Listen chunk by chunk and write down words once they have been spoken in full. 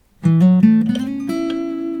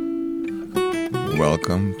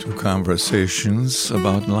welcome to Conversations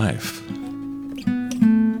About Life.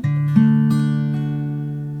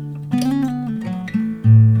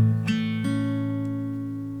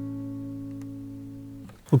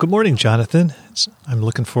 Well, good morning, Jonathan. I'm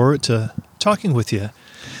looking forward to talking with you.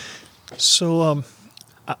 So,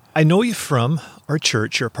 I know you from our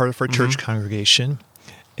church. You're a part of our church congregation,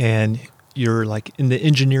 and you're like in the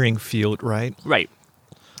engineering field, right? Right.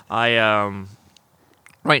 I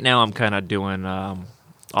right now I'm kind of doing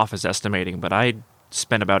office estimating, but I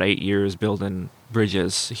spent about 8 years building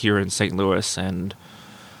bridges here in St. Louis, and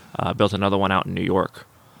built another one out in New York.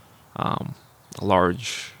 A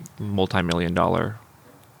large, multi-million-dollar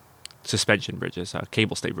suspension bridges,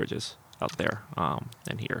 cable stay bridges out there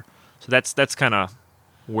and here. So that's kind of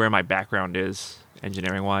where my background is,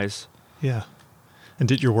 engineering-wise. Yeah. And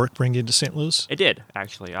did your work bring you to St. Louis? It did,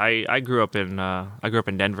 actually. I grew up in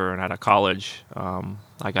Denver, and out of college,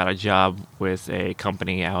 I got a job with a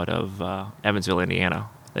company out of Evansville, Indiana.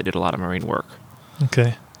 They did a lot of marine work.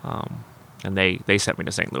 Okay. And they sent me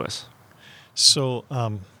to St. Louis. So,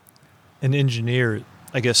 an engineer,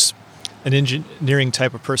 I guess, an engineering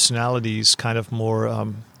type of personality is kind of more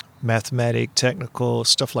mathematic, technical,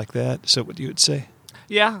 stuff like that. Is that what you would say?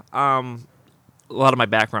 Yeah. A lot of my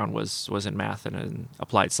background was in math and in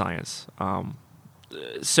applied science.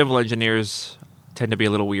 Civil engineers tend to be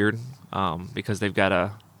a little weird because they've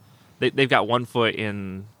got one foot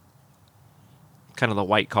in kind of the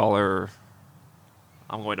white collar.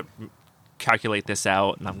 I'm going to calculate this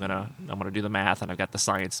out, and I'm gonna do the math, and I've got the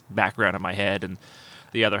science background in my head, and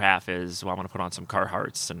the other half is, well, I'm gonna put on some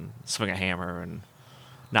Carhartts and swing a hammer and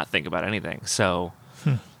not think about anything. So.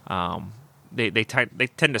 They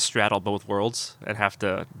tend to straddle both worlds and have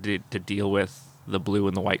to deal with the blue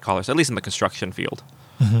and the white collars, at least in the construction field.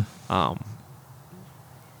 Mm-hmm.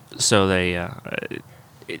 So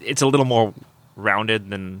it's a little more rounded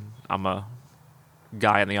than I'm a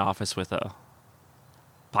guy in the office with a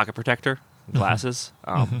pocket protector, glasses,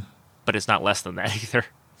 but it's not less than that either.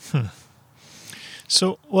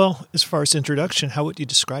 So, well, as far as introduction, how would you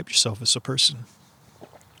describe yourself as a person?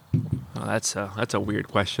 Oh, that's a weird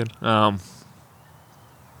question.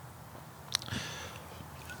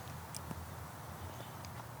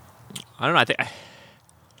 I don't know.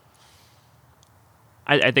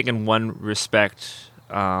 I think in one respect,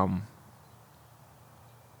 I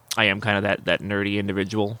am kind of that nerdy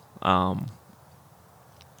individual. I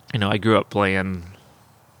grew up playing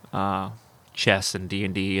chess and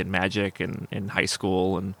D&D and Magic in high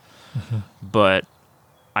school, and but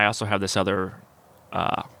I also have this other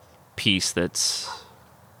piece that's,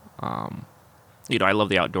 I love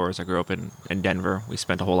the outdoors. I grew up in Denver. We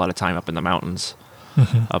spent a whole lot of time up in the mountains.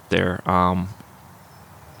 Up there.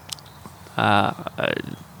 I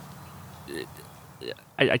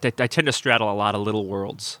tend to straddle a lot of little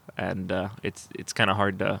worlds, and it's kind of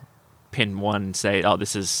hard to pin one and say, oh,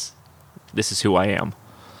 this is who I am.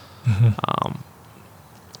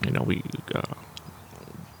 We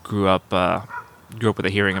grew up with a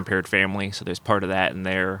hearing impaired family, so there's part of that in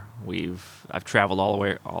there. I've traveled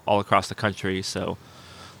all across the country, so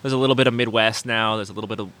there's a little bit of Midwest now. There's a little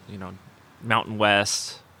bit of Mountain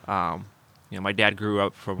West. My dad grew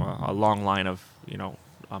up from a long line of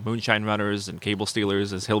moonshine runners and cable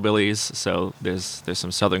stealers as hillbillies, so there's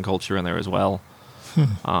some Southern culture in there as well.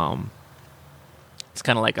 It's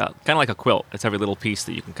kind of like a quilt. It's every little piece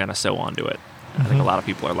that you can kind of sew onto it. I think a lot of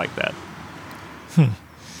people are like that.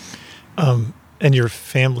 And your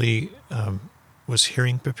family was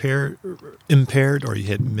hearing impaired, or you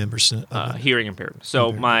had members of hearing impaired.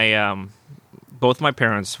 So my both my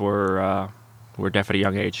parents were deaf at a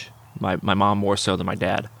young age. My mom more so than my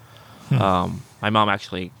dad. My mom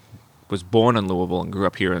actually was born in Louisville and grew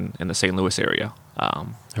up here in the St. Louis area.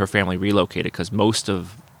 Her family relocated because most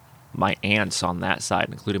of my aunts on that side,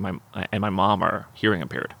 including my mom, are hearing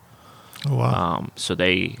impaired. Oh, wow. So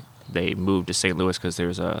they moved to St. Louis because there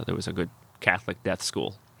was a good Catholic deaf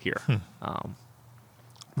school here.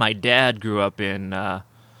 My dad grew up in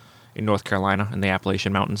North Carolina in the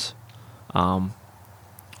Appalachian Mountains. My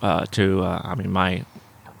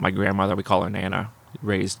grandmother, we call her Nana,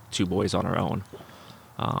 raised 2 boys on her own.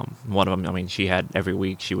 One of them, she had every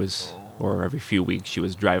few weeks, she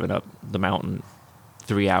was driving up the mountain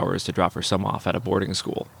 3 hours to drop her son off at a boarding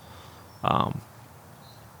school.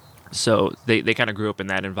 So they kind of grew up in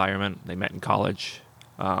that environment. They met in college.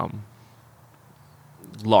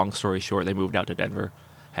 Long story short, they moved out to Denver,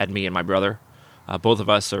 had me and my brother. Both of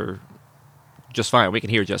us are just fine. We can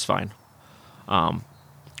hear just fine.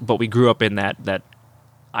 But we grew up in that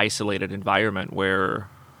isolated environment where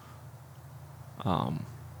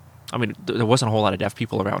I mean, there wasn't a whole lot of deaf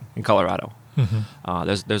people around in Colorado.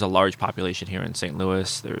 Mm-hmm. There's a large population here in St.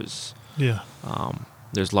 Louis.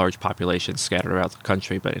 There's large populations scattered around the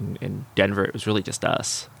country, but in Denver, it was really just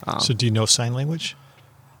us. So do you know sign language?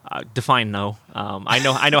 Define no. I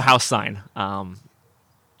know house sign,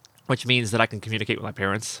 which means that I can communicate with my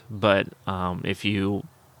parents. But if you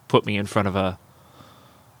put me in front of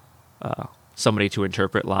somebody to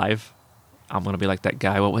interpret live, I'm going to be like that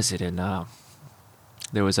guy. What was it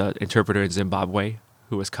there was an interpreter in Zimbabwe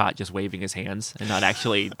who was caught just waving his hands and not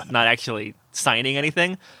actually signing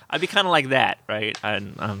anything. I'd be kind of like that, right?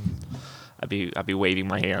 And I'd be waving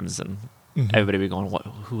my hands, and everybody would be going, "What?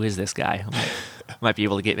 Who is this guy?" Might be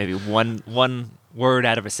able to get maybe one word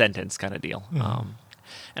out of a sentence, kind of deal. And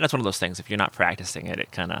that's one of those things. If you're not practicing it,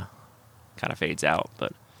 it kind of fades out.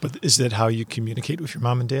 But is that how you communicate with your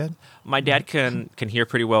mom and dad? my dad can hear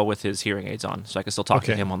pretty well with his hearing aids on, so I can still talk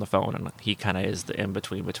to Okay. him on the phone, and he kind of is the in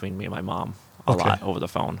between me and my mom a Okay. lot over the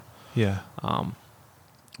phone. Yeah.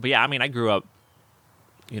 But yeah, I mean, I grew up,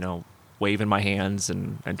 waving my hands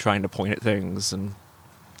and trying to point at things, and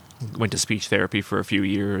went to speech therapy for a few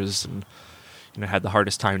years, and had the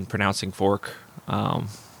hardest time pronouncing fork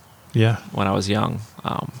Yeah. when I was young.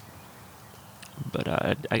 But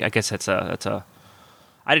I guess that's a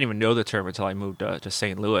I didn't even know the term until I moved to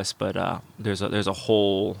St. Louis. But there's a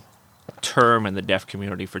whole term in the deaf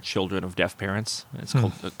community for children of deaf parents. It's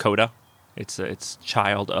called CODA. It's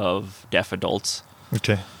child of deaf adults.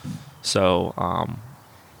 Okay. So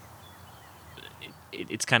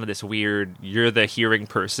it's kind of this weird, you're the hearing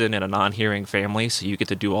person in a non-hearing family, so you get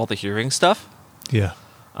to do all the hearing stuff. Yeah.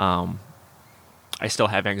 I still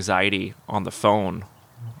have anxiety on the phone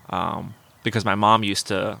because my mom used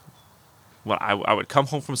to, I would come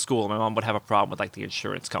home from school and my mom would have a problem with like the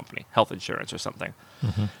insurance company, health insurance or something.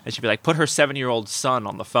 And she'd be like, put her 7-year-old son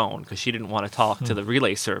on the phone because she didn't want to talk to the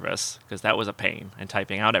relay service because that was a pain, and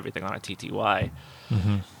typing out everything on a TTY.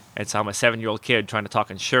 And so I'm a 7-year-old kid trying to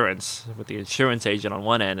talk insurance with the insurance agent on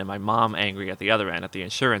one end, and my mom angry at the other end at the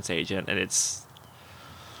insurance agent, and it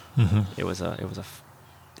was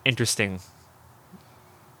interesting.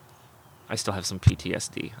 I still have some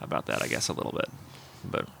PTSD about that, I guess, a little bit.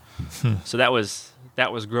 But so that was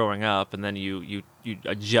growing up, and then you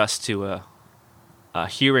adjust to a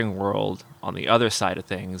hearing world on the other side of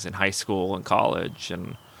things in high school and college,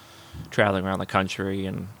 and traveling around the country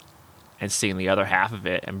and seeing the other half of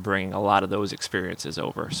it and bringing a lot of those experiences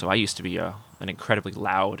over. So I used to be an incredibly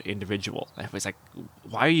loud individual. I was like,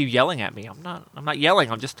 "Why are you yelling at me? I'm not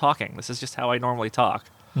yelling. I'm just talking. This is just how I normally talk."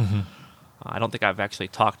 I don't think I've actually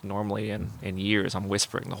talked normally in years. I'm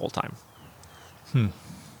whispering the whole time.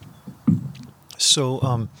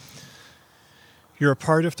 So, you're a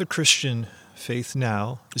part of the Christian faith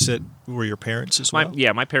now. Were your parents as well?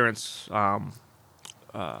 My parents. My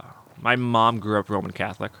mom grew up Roman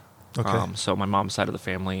Catholic. Okay. So my mom's side of the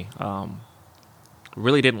family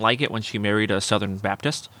really didn't like it when she married a Southern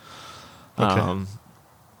Baptist. Okay.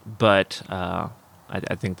 But I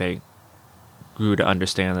think they grew to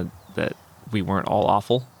understand that we weren't all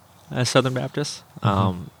awful as Southern Baptists.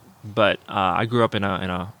 But I grew up in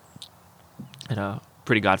a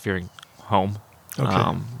pretty God-fearing home.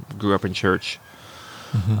 Okay. Grew up in church.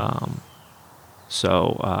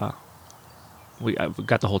 So I've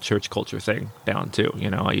got the whole church culture thing down too.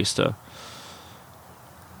 I used to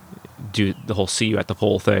do the whole see you at the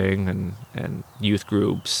pole thing, and youth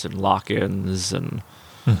groups and lock-ins, and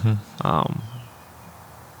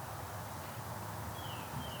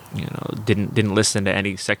didn't listen to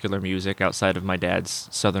any secular music outside of my dad's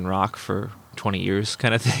Southern rock for 20 years,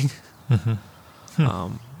 kind of thing.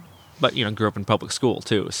 But grew up in public school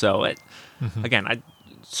too, so again, I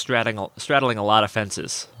straddling a lot of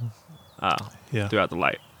fences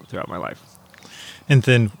throughout my life. And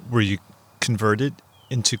then were you converted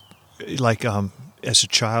into, like, as a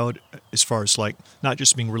child, as far as like not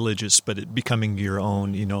just being religious, but it becoming your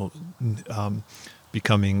own,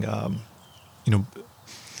 becoming,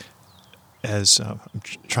 as I'm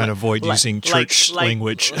trying to avoid using church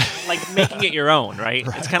language, like making it your own, right?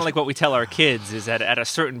 It's kind of like what we tell our kids is that at a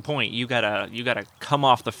certain point you gotta come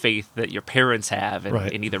off the faith that your parents have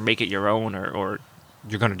and either make it your own or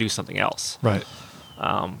you're going to do something else. Right.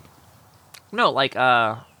 No, like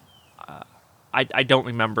I don't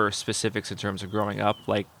remember specifics in terms of growing up.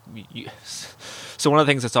 Like, so one of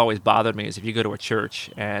the things that's always bothered me is if you go to a church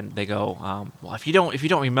and they go, well, if you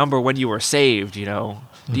don't remember when you were saved, do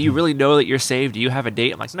you really know that you're saved? Do you have a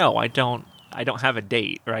date? I'm like, no, I don't have a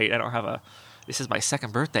date, right? I don't have this is my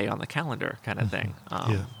second birthday on the calendar kind of thing.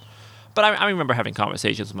 But I remember having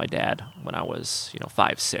conversations with my dad when I was,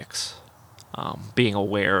 5, 6, being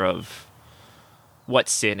aware of what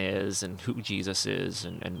sin is and who Jesus is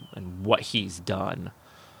and what he's done.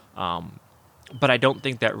 But I don't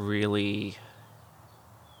think that really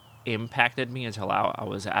impacted me until I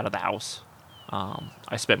was out of the house.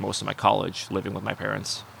 I spent most of my college living with my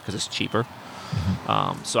parents because it's cheaper.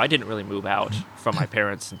 So I didn't really move out from my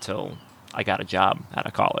parents until I got a job out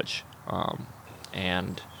of college.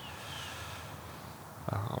 And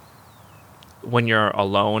when you're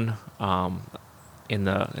alone in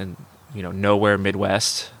nowhere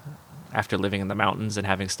Midwest, after living in the mountains and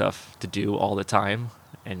having stuff to do all the time,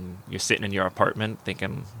 and you're sitting in your apartment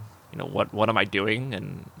thinking, what am I doing?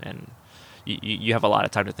 And you have a lot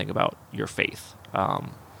of time to think about your faith.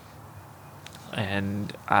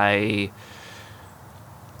 And I'd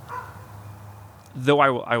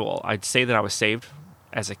say that I was saved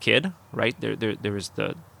as a kid, right? There was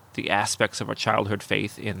the aspects of a childhood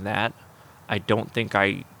faith in that. I don't think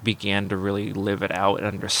I began to really live it out and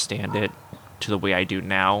understand it to the way I do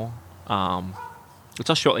now.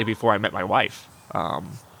 Until shortly before I met my wife.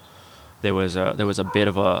 There was a bit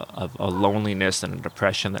of a loneliness and a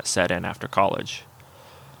depression that set in after college.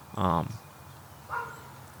 And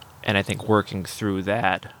I think working through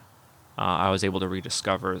that, I was able to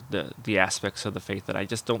rediscover the aspects of the faith that I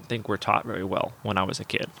just don't think were taught very well when I was a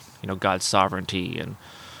kid. God's sovereignty and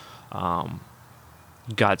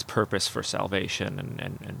God's purpose for salvation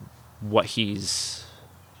and what he's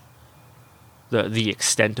the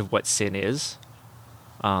extent of what sin is,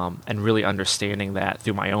 and really understanding that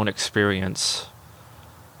through my own experience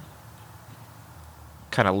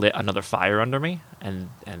kind of lit another fire under me, and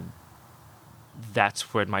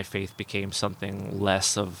that's when my faith became something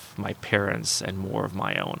less of my parents and more of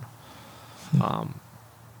my own.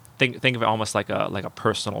 Think of it almost like a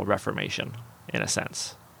personal reformation in a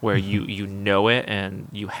sense, where you know it and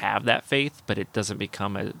you have that faith, but it doesn't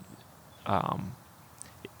become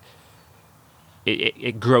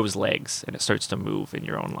it grows legs and it starts to move in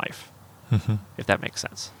your own life, if that makes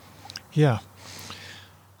sense. Yeah.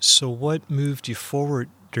 So what moved you forward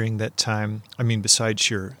during that time? I mean, besides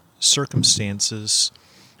your circumstances,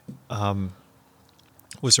 was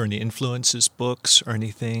there any influences, books, or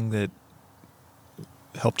anything that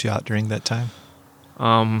helped you out during that time?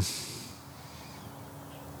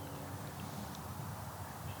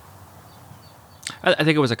 I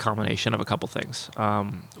think it was a combination of a couple things.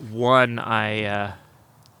 One, I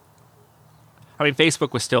mean,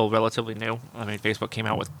 Facebook was still relatively new. I mean, Facebook came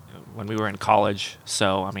out when we were in college,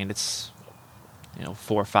 so I mean, it's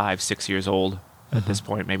 4, 5, 6 years old at this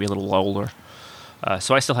point, maybe a little older.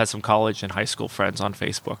 So I still had some college and high school friends on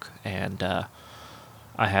Facebook, and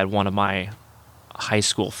I had one of my high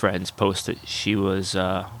school friends post that she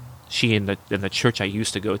in the church I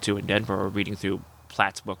used to go to in Denver were reading through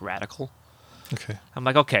Platt's book Radical. Okay. I'm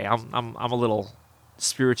like, okay, I'm a little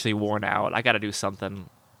spiritually worn out. I got to do something.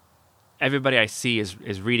 Everybody I see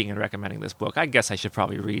is reading and recommending this book. I guess I should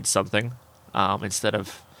probably read something instead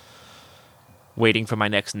of waiting for my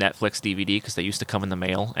next Netflix DVD, because they used to come in the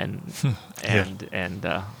mail and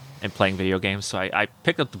playing video games. So I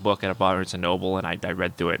picked up the book at a Barnes and Noble, and I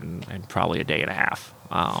read through it in probably a day and a half.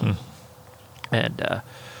 And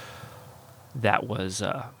that was.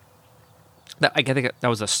 I think that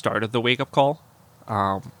was the start of the wake-up call.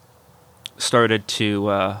 Started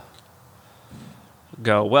to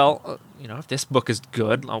go, well, if this book is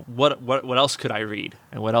good, what else could I read,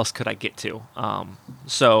 and what else could I get to?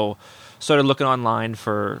 So started looking online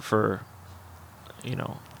for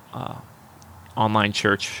online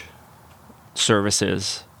church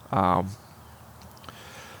services. A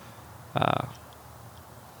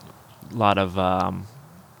lot of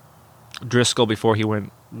Driscoll before he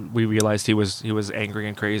went. We realized he was angry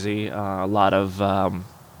and crazy. A lot of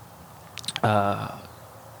not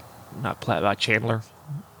Platt, Chandler.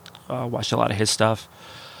 Watched a lot of his stuff.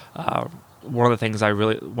 One of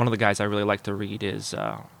the guys I really like to read is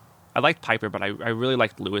I liked Piper, but I really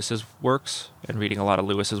liked Lewis's works and reading a lot of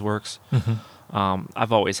Lewis's works.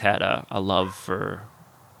 I've always had a love for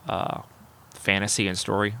fantasy and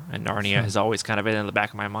story, and Narnia has always kind of been in the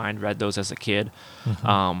back of my mind. Read those as a kid.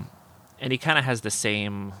 And he kind of has the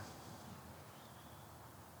same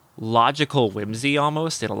logical whimsy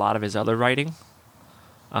almost in a lot of his other writing.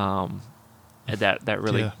 And that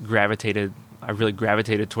really gravitated. I really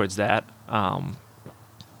gravitated towards that. And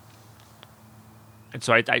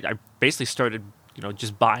so I basically started,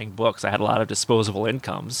 just buying books. I had a lot of disposable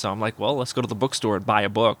income, so I'm like, well, let's go to the bookstore and buy a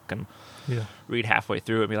book and read halfway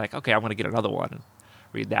through and be like, okay, I'm going to get another one. And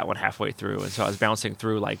read that one halfway through, and so I was bouncing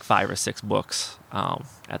through like 5 or 6 books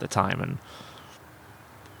at the time,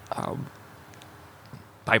 and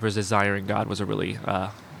Piper's Desiring God was a really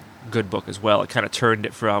good book as well. It kind of turned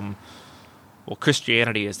it from well,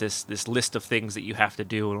 Christianity is this list of things that you have to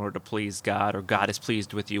do in order to please God, or God is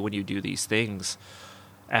pleased with you when you do these things,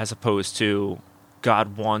 as opposed to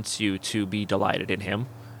God wants you to be delighted in Him,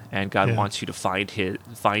 and God wants you to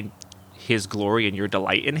find His glory and your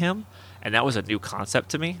delight in Him. And that was a new concept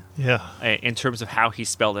to me. Yeah. In terms of how He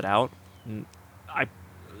spelled it out.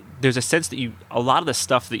 There's a sense that a lot of the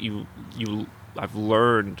stuff that I've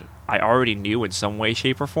learned, I already knew in some way,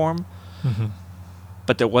 shape, or form. Mm-hmm.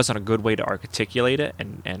 But there wasn't a good way to articulate it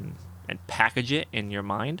and package it in your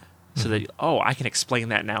mind so that, I can explain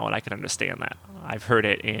that now and I can understand that. I've heard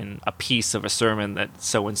it in a piece of a sermon that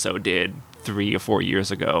so-and-so did 3 or 4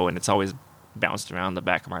 years ago, and it's always bounced around the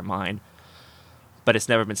back of my mind. But it's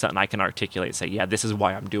never been something I can articulate and say, yeah, this is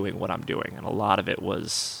why I'm doing what I'm doing. And a lot of it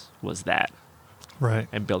was that. Right.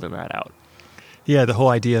 And building that out. Yeah, the whole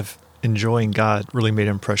idea of enjoying God really made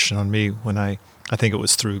an impression on me when I think it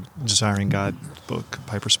was through Desiring God book,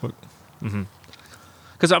 Piper's book. Mm-hmm.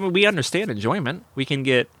 Because, we understand enjoyment. We can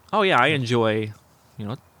get, I enjoy,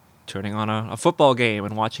 turning on a football game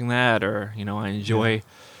and watching that, or, I enjoy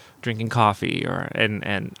drinking coffee,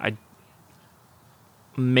 and I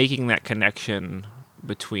making that connection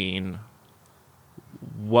between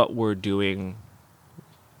what we're doing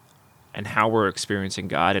and how we're experiencing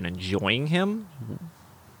God and enjoying Him.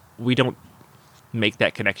 We don't make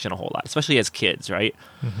that connection a whole lot, especially as kids, right?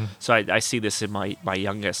 Mm-hmm. So I see this in my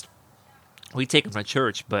youngest. We take him to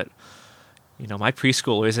church, but my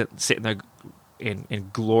preschooler isn't sitting there in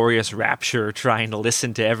glorious rapture trying to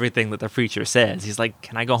listen to everything that the preacher says. He's like,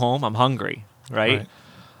 "Can I go home? I'm hungry." Right?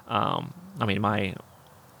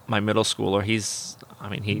 My middle schooler,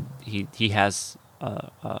 he has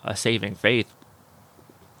a saving faith,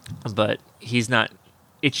 but he's not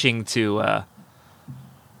itching to. I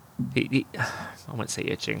wouldn't say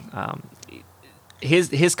itching.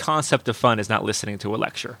 His concept of fun is not listening to a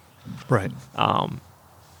lecture. Right.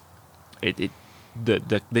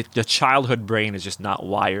 The childhood brain is just not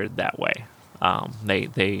wired that way.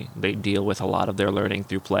 They deal with a lot of their learning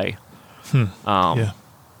through play.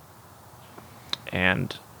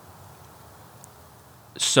 And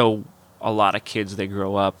so a lot of kids, they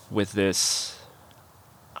grow up with this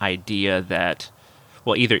idea that,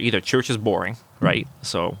 well, either church is boring, right?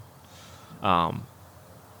 So, I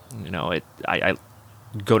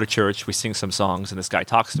go to church, we sing some songs, and this guy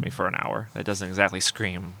talks to me for an hour. That doesn't exactly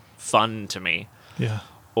scream fun to me. Yeah.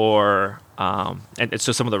 Or, and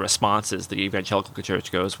so some of the responses, the evangelical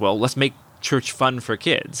church goes, well, let's make church fun for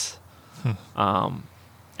kids. And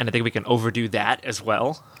I think we can overdo that as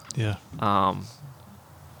well. Yeah.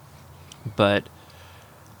 But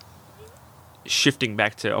shifting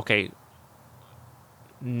back to, okay,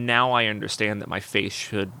 now I understand that my faith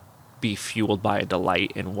should be fueled by a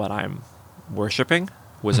delight in what I'm worshiping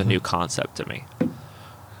was a new concept to me.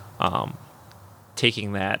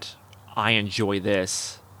 Taking that, I enjoy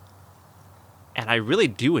this, and I really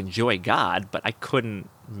do enjoy God, but I couldn't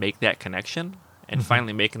make that connection. And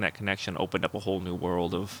finally making that connection opened up a whole new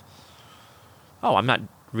world of, I'm not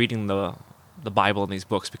reading the Bible and these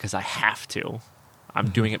books because I have to. I'm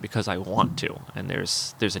doing it because I want to. And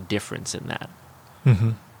there's a difference in that.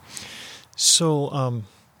 Mm-hmm. So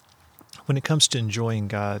when it comes to enjoying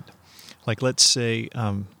God, like let's say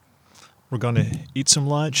we're going to eat some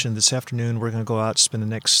lunch, and this afternoon we're going to go out and spend the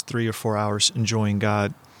next 3 or 4 hours enjoying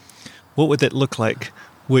God. What would that look like?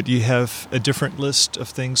 Would you have a different list of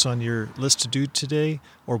things on your list to do today,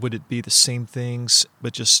 or would it be the same things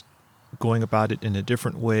but just going about it in a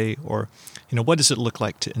different way? Or, what does it look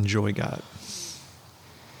like to enjoy God?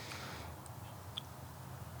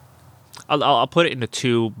 I'll put it into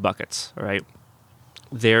 2 buckets, all right?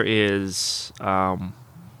 There is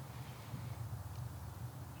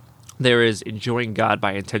enjoying God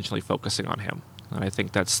by intentionally focusing on Him. And I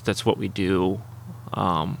think that's what we do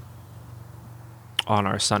on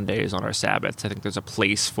our Sundays, on our Sabbaths. I think there's a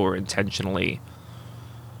place for intentionally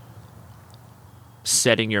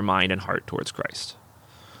setting your mind and heart towards Christ.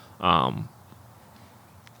 And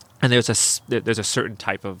there's a certain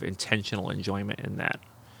type of intentional enjoyment in that.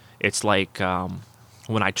 It's like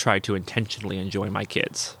when I try to intentionally enjoy my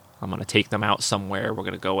kids. I'm going to take them out somewhere. We're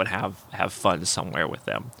going to go and have fun somewhere with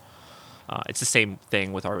them. It's the same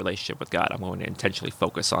thing with our relationship with God. I'm going to intentionally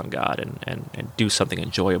focus on God and do something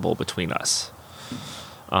enjoyable between us.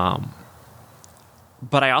 But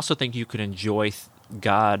I also think you can enjoy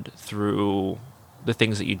God through the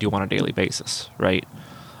things that you do on a daily basis, right?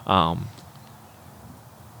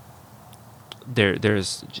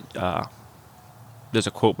 There's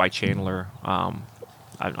a quote by Chandler. I'm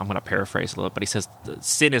going to paraphrase a little, but he says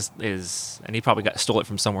sin is, and he probably stole it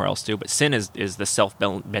from somewhere else too. But sin is the self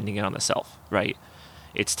bending in on the self, right?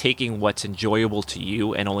 It's taking what's enjoyable to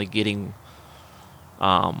you and only getting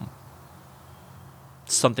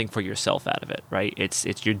something for yourself out of it, right? It's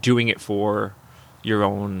you're doing it for your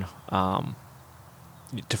own,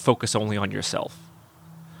 to focus only on yourself.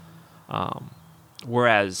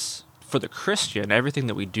 Whereas for the Christian, everything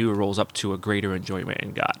that we do rolls up to a greater enjoyment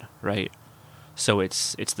in God, right? So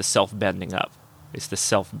it's the self-bending up. It's the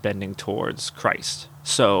self-bending towards Christ.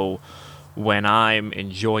 So when I'm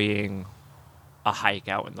enjoying a hike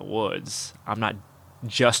out in the woods, I'm not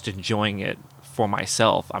just enjoying it for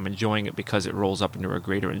myself. I'm enjoying it because it rolls up into a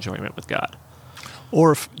greater enjoyment with God.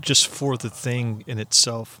 Or just for the thing in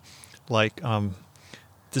itself. Like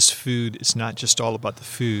this food is not just all about the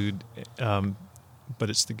food, but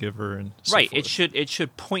it's the giver and so right. forth. It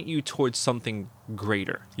should point you towards something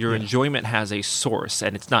greater. Your enjoyment has a source,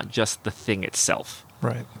 and it's not just the thing itself.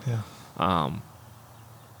 Right. Yeah.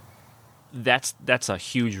 That's a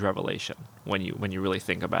huge revelation when you really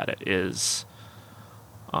think about it. Is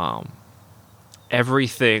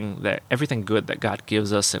everything good that God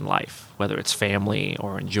gives us in life, whether it's family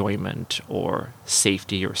or enjoyment or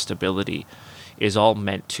safety or stability, is all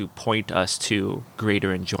meant to point us to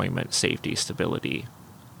greater enjoyment, safety, stability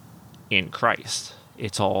in Christ.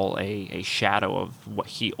 It's all a shadow of what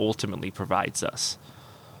He ultimately provides us.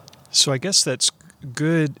 So I guess that's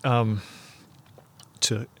good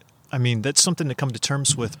that's something to come to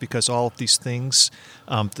terms with, because all of these things,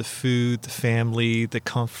 the food, the family, the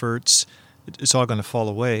comforts, it's all going to fall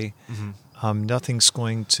away. Mm-hmm. Nothing's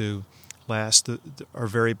going to last. Our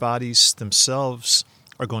very bodies themselves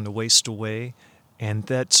are going to waste away. And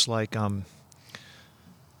that's like,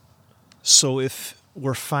 so if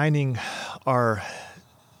we're finding our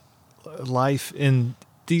life in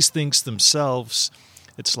these things themselves,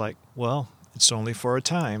 it's like, well, it's only for a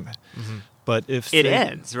time. Mm-hmm. But if it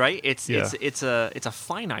ends, right? It's a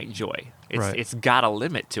finite joy. It's got a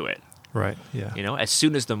limit to it. Right. Yeah. You know, as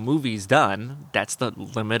soon as the movie's done, that's the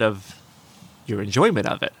limit of your enjoyment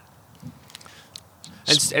of it.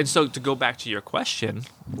 And so to go back to your question,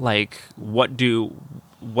 like what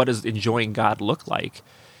does enjoying God look like?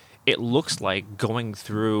 It looks like going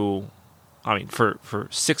through, I mean, for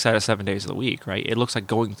 6 out of 7 days of the week, right? It looks like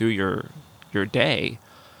going through your day,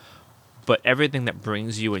 but everything that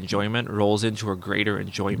brings you enjoyment rolls into a greater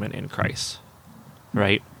enjoyment in Christ,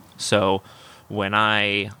 right? So when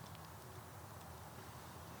I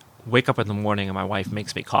wake up in the morning and my wife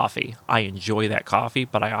makes me coffee, I enjoy that coffee,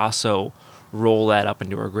 but I also roll that up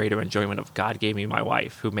into a greater enjoyment of God gave me my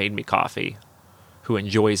wife who made me coffee, who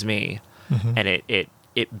enjoys me, mm-hmm. and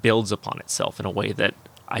it builds upon itself in a way that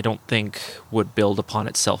I don't think would build upon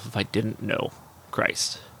itself if I didn't know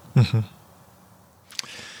Christ. Mm-hmm.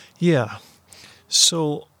 Yeah.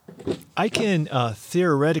 So I can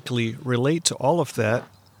theoretically relate to all of that,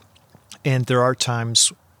 and there are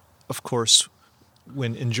times, of course,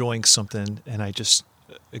 when enjoying something and I just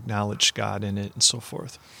acknowledge God in it and so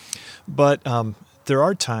forth. But there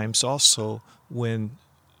are times also when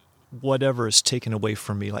whatever is taken away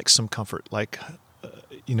from me, like some comfort, like,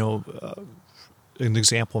 an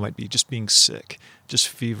example might be just being sick, just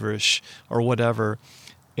feverish or whatever.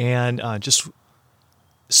 And just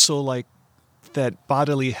so like that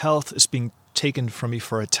bodily health is being taken from me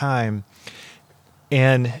for a time.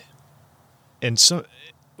 And so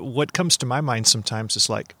what comes to my mind sometimes is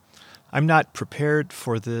like, I'm not prepared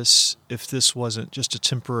for this if this wasn't just a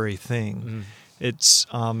temporary thing.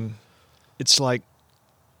 Mm. It's like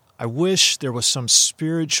I wish there was some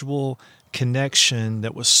spiritual connection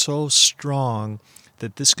that was so strong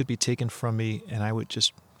that this could be taken from me, and I would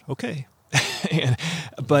just okay.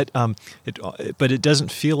 But it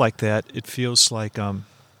doesn't feel like that. It feels like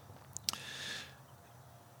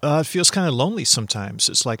it feels kind of lonely sometimes.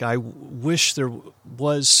 It's like I wish there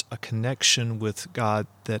was a connection with God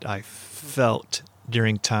that I felt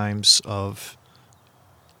during times of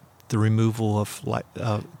the removal of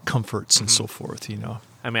comforts and so forth. You know.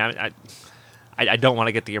 I mean, I don't want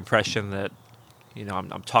to get the impression that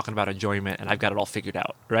I'm talking about enjoyment and I've got it all figured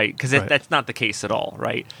out, right? Because that's not the case at all,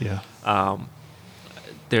 right? Yeah.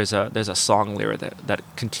 There's a song lyric that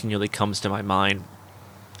continually comes to my mind.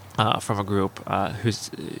 From a group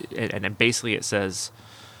and basically it says,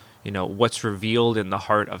 what's revealed in the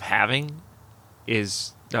heart of having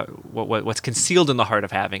is what's concealed in the heart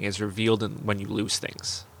of having is revealed when you lose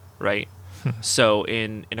things, right? So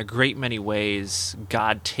in a great many ways,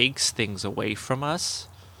 God takes things away from us,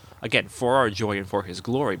 again, for our joy and for His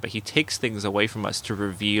glory, but He takes things away from us to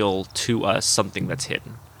reveal to us something that's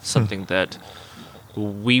hidden, something that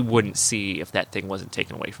we wouldn't see if that thing wasn't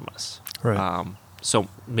taken away from us. Right. So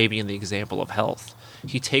maybe in the example of health,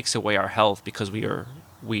 He takes away our health because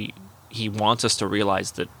we he wants us to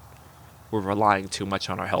realize that we're relying too much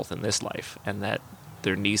on our health in this life, and that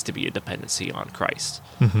there needs to be a dependency on Christ.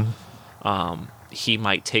 He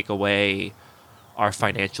might take away our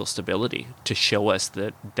financial stability to show us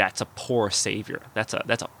that that's a poor savior. That's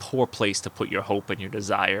a poor place to put your hope and your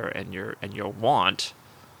desire and your want.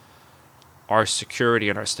 Our security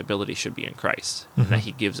and our stability should be in Christ, and that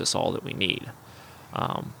he gives us all that we need.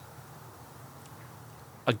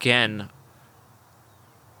 Again,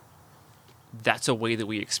 that's a way that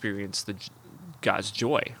we experience God's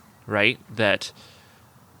joy, right? That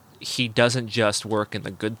he doesn't just work in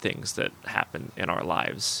the good things that happen in our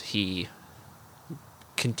lives. He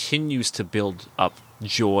continues to build up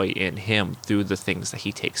joy in him through the things that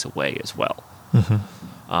he takes away as well,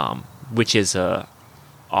 which is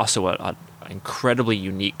also an incredibly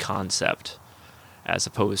unique concept, as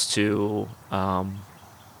opposed to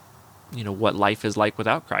what life is like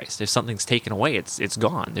without Christ. If something's taken away, it's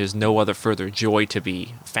gone. There's no other further joy to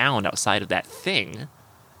be found outside of that thing.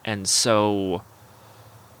 And so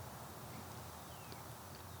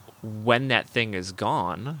when that thing is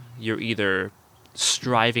gone, you're either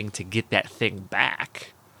striving to get that thing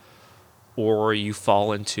back, or you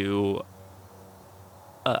fall into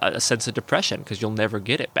a sense of depression because you'll never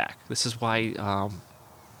get it back. This is why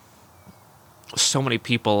so many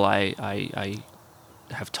people I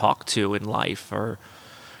have talked to in life, or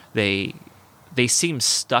they seem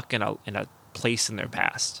stuck in a place in their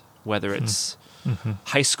past, whether it's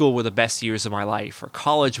high school were the best years of my life, or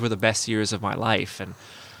college were the best years of my life, and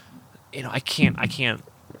I'm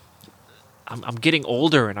getting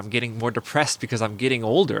older, and I'm getting more depressed because I'm getting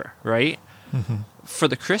older, right? For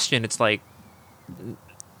the Christian, it's like,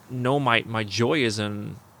 no, my joy is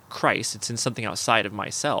in Christ. It's in something outside of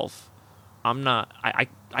myself.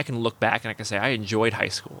 I can look back and I can say I enjoyed high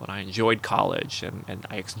school and I enjoyed college and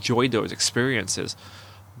I enjoyed those experiences,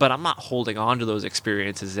 but I'm not holding on to those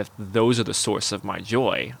experiences if those are the source of my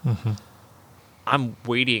joy. I'm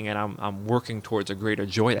waiting and I'm working towards a greater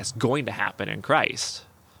joy that's going to happen in Christ.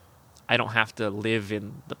 I don't have to live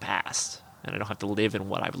in the past, and I don't have to live in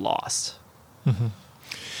what I've lost.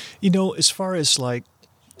 As far as like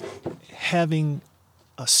having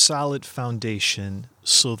a solid foundation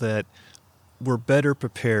so that we're better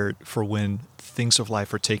prepared for when things of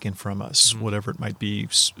life are taken from us, whatever it might be,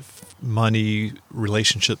 money,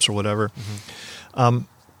 relationships, or whatever.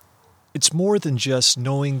 It's more than just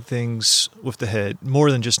knowing things with the head,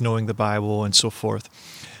 more than just knowing the Bible and so forth.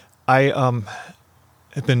 I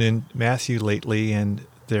have been in Matthew lately, and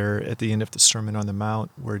there at the end of the Sermon on the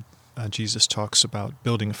Mount, where Jesus talks about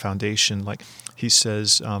building a foundation, like he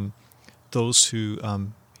says, those who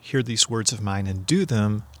hear these words of mine and do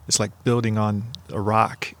them, it's like building on a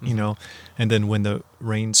rock, and then when the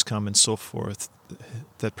rains come and so forth,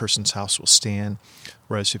 that person's house will stand.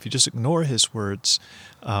 Whereas if you just ignore his words,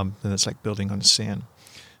 then it's like building on sand.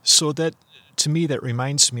 So that, to me, that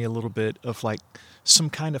reminds me a little bit of like some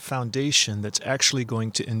kind of foundation that's actually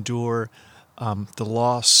going to endure the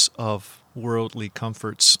loss of worldly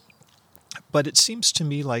comforts. But it seems to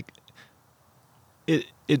me like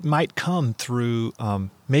it might come through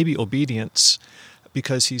maybe obedience,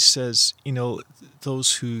 because he says,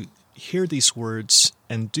 those who hear these words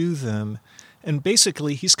and do them, and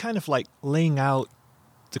basically he's kind of like laying out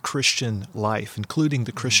the Christian life, including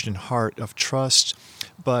the Christian heart of trust,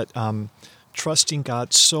 but trusting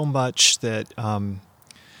God so much that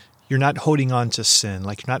you're not holding on to sin,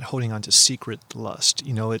 like you're not holding on to secret lust.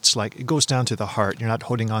 It's like it goes down to the heart. You're not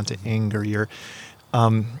holding on to anger.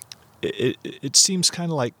 It seems kind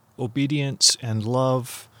of like obedience and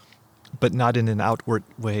love, but not in an outward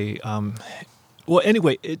way. Well,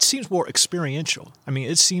 anyway, it seems more experiential.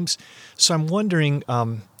 It seems. So I'm wondering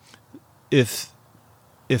if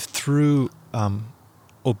through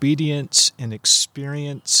obedience and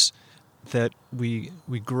experience that we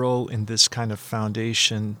grow in this kind of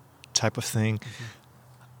foundation type of thing.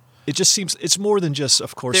 It just seems it's more than just,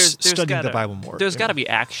 of course, studying the Bible more. There's got to be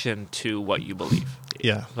action to what you believe.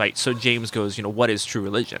 Yeah. Right. So James goes, what is true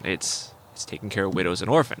religion? It's taking care of widows and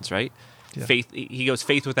orphans, right? Yeah. Faith. He goes,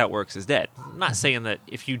 faith without works is dead. I'm not saying that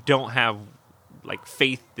if you don't have, like,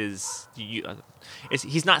 faith is.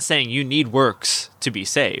 He's not saying you need works to be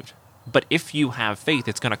saved, but if you have faith,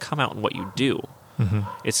 it's going to come out in what you do.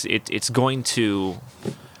 It's going to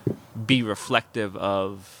be reflective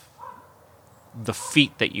of the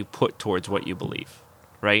feet that you put towards what you believe,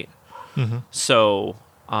 right? So,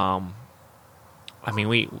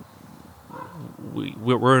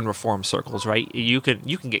 we're in reform circles, right? You can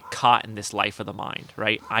get caught in this life of the mind,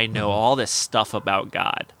 right? I know all this stuff about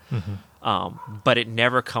God, but it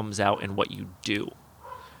never comes out in what you do.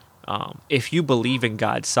 if you believe in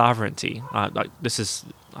God's sovereignty,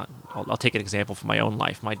 I'll take an example from my own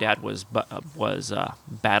life. My dad was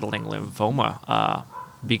battling lymphoma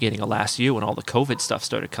beginning of last year when all the COVID stuff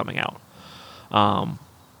started coming out.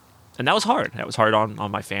 And that was hard. That was hard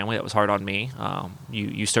on my family. That was hard on me.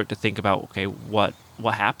 You start to think about, okay, what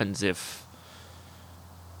happens if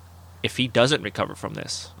he doesn't recover from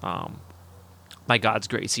this? By God's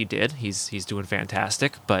grace, he did. He's doing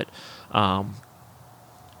fantastic. But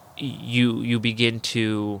you begin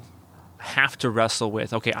to have to wrestle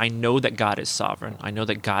with, okay, I know that God is sovereign. I know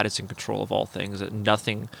that God is in control of all things. That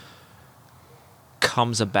nothing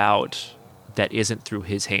comes about that isn't through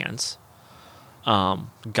His hands.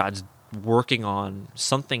 God's working on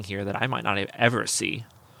something here that I might not ever see.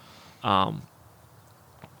 I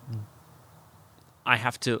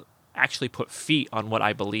have to actually put feet on what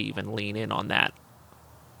I believe and lean in on that,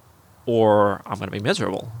 or I'm going to be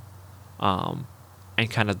miserable. And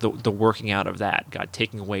kind of the working out of that, God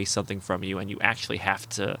taking away something from you, and you actually have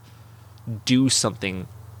to do something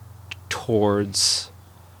towards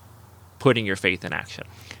putting your faith in action.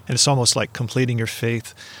 And it's almost like completing your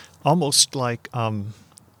faith, almost like,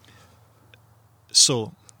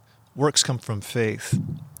 so works come from faith,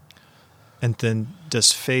 and then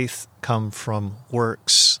does faith come from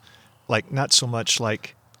works? Like, not so much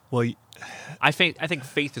like, well, I think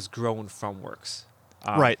faith is grown from works.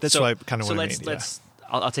 Right, that's what I kind of so what I mean.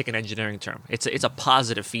 I'll take an engineering term. It's a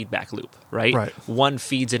positive feedback loop, right? Right. One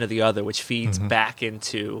feeds into the other, which feeds back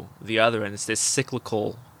into the other, and it's this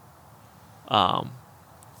cyclical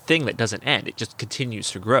thing that doesn't end. It just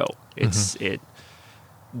continues to grow.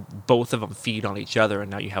 Both of them feed on each other,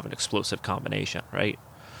 and now you have an explosive combination, right?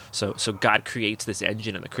 So God creates this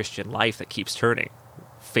engine in the Christian life that keeps turning.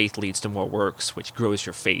 Faith leads to more works, which grows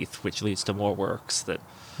your faith, which leads to more works.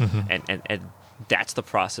 And that's the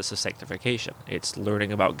process of sanctification. It's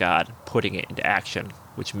learning about God, putting it into action,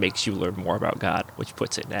 which makes you learn more about God, which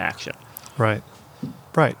puts it into action. Right,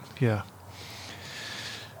 yeah.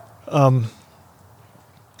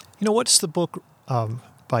 What's the book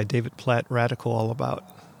by David Platt, Radical, all about?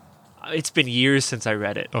 It's been years since I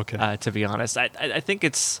read it, okay. To be honest. I think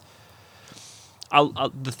it's...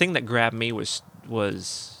 the thing that grabbed me was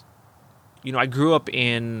I grew up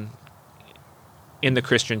in the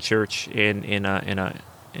Christian church in a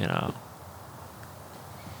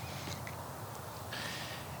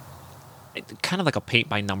kind of like a paint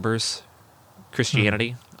by numbers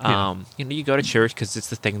Christianity. Yeah. You go to church because it's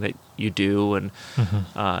the thing that you do, and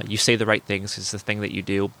you say the right things because it's the thing that you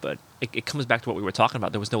do. But it comes back to what we were talking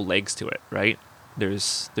about. There was no legs to it, right?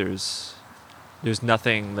 There's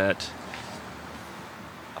nothing that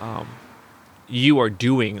you are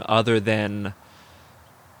doing other than,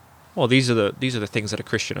 well, these are the things that a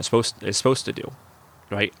Christian is supposed to do,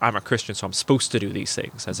 right? I'm a Christian, so I'm supposed to do these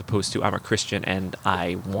things, as opposed to I'm a Christian and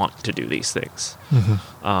I want to do these things.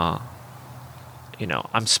 I'm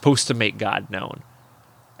supposed to make God known,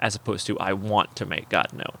 as opposed to I want to make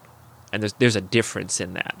God known, and there's a difference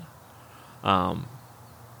in that. And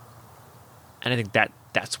I think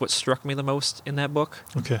that's what struck me the most in that book.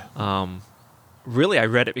 Okay. Really, I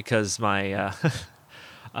read it because my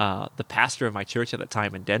the pastor of my church at the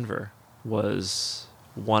time in Denver was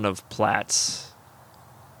one of Platt's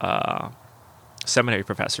seminary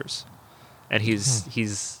professors, and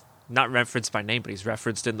he's not referenced by name, but he's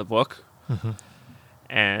referenced in the book.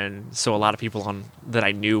 And so a lot of people that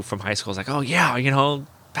I knew from high school was like, "Oh yeah,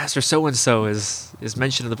 Pastor so and so is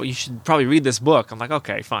mentioned in the book. You should probably read this book." I'm like,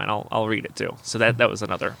 "Okay, fine, I'll read it too." So that was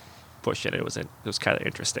another push in it. It was kind of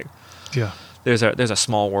interesting. Yeah. There's a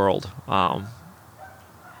small world, and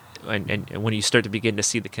when you start to begin to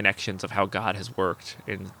see the connections of how God has worked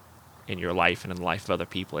in your life and in the life of other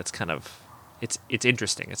people, it's kind of it's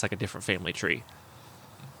interesting. It's like a different family tree.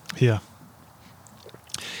 Yeah.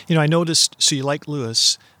 I noticed, so you like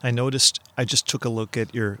Lewis. I just took a look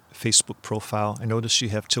at your Facebook profile. I noticed you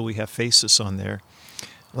have Till We Have Faces on there.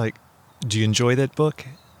 Like, do you enjoy that book?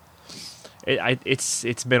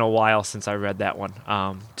 It's been a while since I read that one,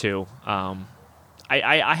 too.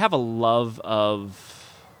 I have a love of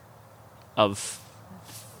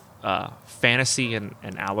fantasy and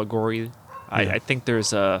allegory. I think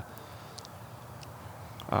there's a...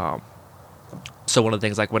 So one of the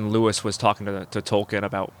things, like when Lewis was talking to Tolkien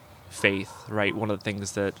about faith, right? One of the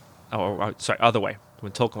things that... other way.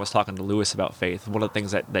 When Tolkien was talking to Lewis about faith, one of the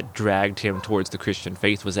things that dragged him towards the Christian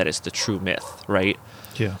faith was that it's the true myth, right?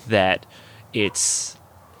 Yeah. That it's...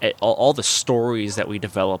 all the stories that we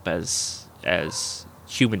develop as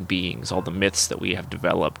human beings, all the myths that we have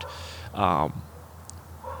developed, a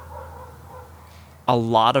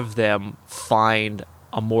lot of them find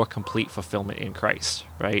a more complete fulfillment in Christ,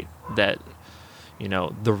 right? That,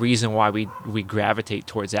 the reason why we gravitate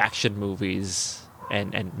towards action movies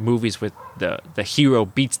and movies with the hero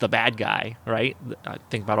beats the bad guy, right? I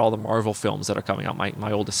think about all the Marvel films that are coming out.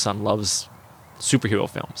 My oldest son loves superhero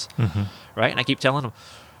films, right? And I keep telling him,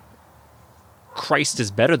 Christ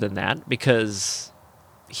is better than that because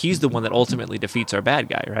he's the one that ultimately defeats our bad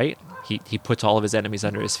guy, right? He puts all of his enemies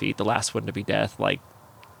under his feet, the last one to be death. Like,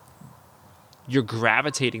 you're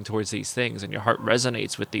gravitating towards these things and your heart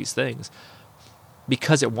resonates with these things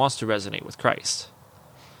because it wants to resonate with Christ.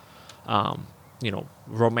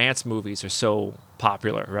 Romance movies are so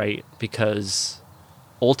popular, right? Because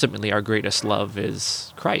ultimately our greatest love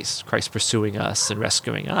is Christ pursuing us and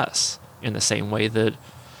rescuing us in the same way that,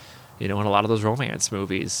 in a lot of those romance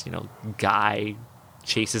movies, guy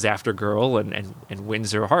chases after girl and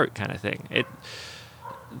wins her heart kind of thing.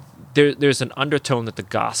 There's an undertone that the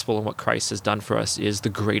gospel and what Christ has done for us is the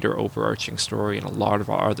greater overarching story in a lot of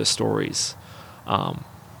our other stories.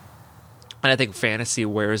 And I think fantasy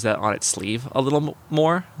wears that on its sleeve a little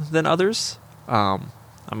more than others. Narnia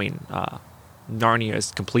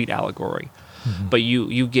is complete allegory, but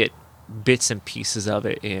you get bits and pieces of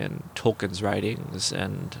it in Tolkien's writings,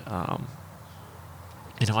 and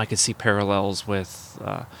I could see parallels with.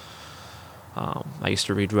 I used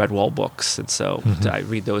to read Redwall books, and so I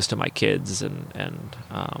read those to my kids, and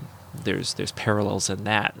there's parallels in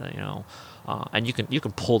that, and you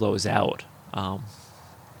can pull those out,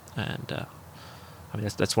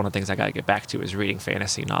 that's one of the things I got to get back to is reading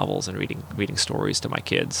fantasy novels and reading stories to my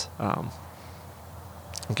kids.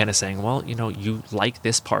 I'm kind of saying, well, you like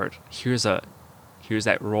this part. Here's that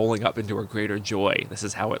rolling up into a greater joy. This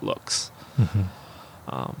is how it looks.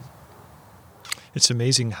 It's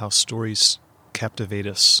amazing how stories captivate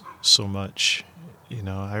us so much.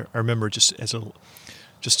 I remember just as a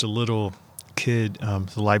little kid,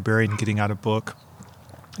 the librarian getting out a book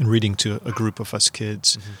and reading to a group of us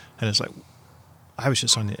kids, and it's like I was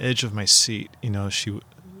just on the edge of my seat.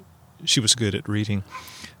 She was good at reading,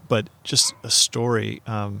 but just a story.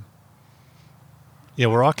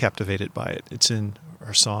 We're all captivated by it. It's in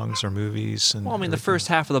our songs, our movies, and the first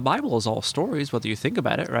half of the Bible is all stories, whether you think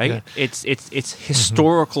about it, right? Yeah. It's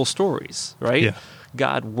historical stories, right? Yeah.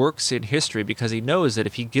 God works in history because he knows that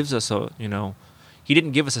if he gives us he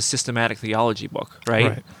didn't give us a systematic theology book,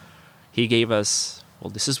 right? He gave us,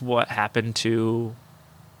 this is what happened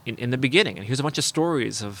in the beginning, and here's a bunch of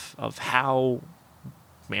stories of how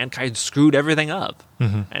mankind screwed everything up.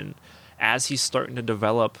 And as he's starting to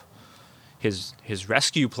develop his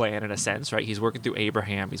rescue plan, in a sense, right? He's working through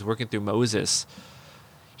Abraham. He's working through Moses.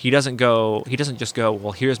 He doesn't just go,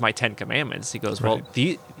 well, here's my 10 commandments. He goes, well,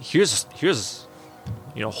 here's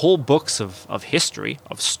whole books of history,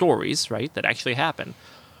 of stories, right, that actually happened,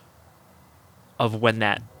 of when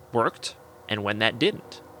that worked and when that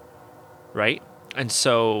didn't, right? And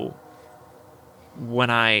so when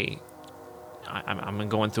I'm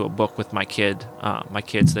going through a book with my kids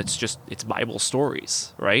it's Bible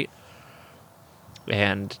stories, right?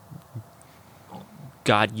 And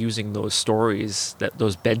God using those stories,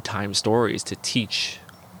 those bedtime stories, to teach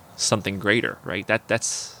something greater, right?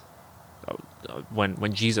 That's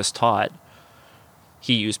when Jesus taught,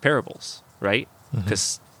 he used parables, right?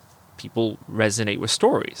 Because people resonate with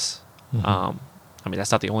stories.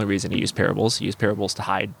 That's not the only reason he used parables. He used parables to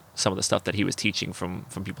hide some of the stuff that he was teaching from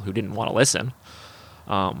people who didn't want to listen.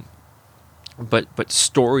 But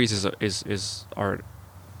stories are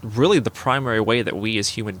really the primary way that we as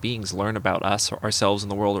human beings learn about us, or ourselves,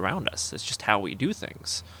 and the world around us. It's just how we do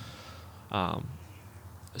things.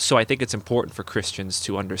 So I think it's important for Christians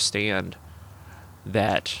to understand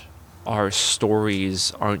that our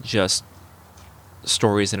stories aren't just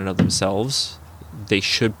stories in and of themselves. They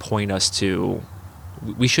should point us to,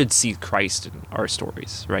 we should see Christ in our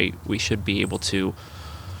stories, right? We should be able to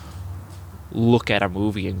look at a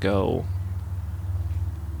movie and go,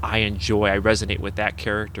 I resonate with that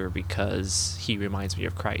character because he reminds me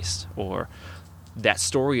of Christ. Or that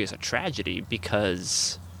story is a tragedy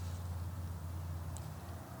because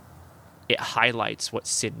it highlights what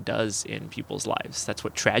sin does in people's lives. That's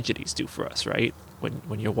what tragedies do for us, right?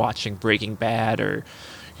 When you're watching Breaking Bad, or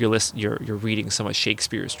you're reading some of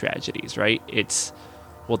Shakespeare's tragedies, right?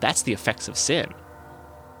 That's the effects of sin.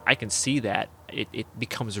 I can see that. It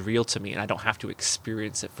becomes real to me, and I don't have to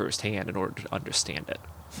experience it firsthand in order to understand it.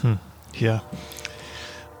 Yeah.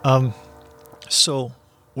 So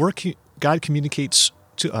God communicates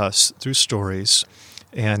to us through stories,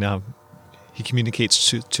 and he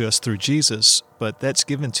communicates to us through Jesus, but that's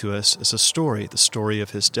given to us as a story, the story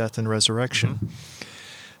of his death and resurrection.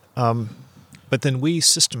 but then we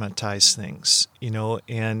systematize things,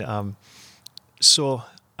 and so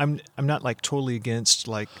I'm not like totally against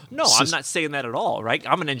like. No, I'm not saying that at all, right?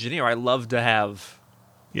 I'm an engineer. I love to have.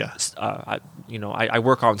 Yeah. I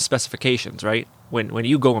work on specifications, right? When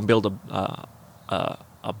you go and build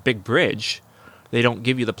a big bridge, they don't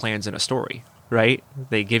give you the plans in a story, right?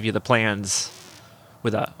 They give you the plans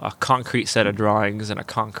with a concrete set of drawings and a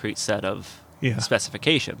concrete set of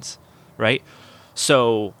specifications, right?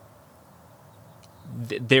 So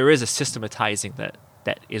there is a systematizing that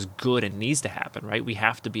is good and needs to happen, right? We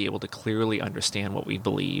have to be able to clearly understand what we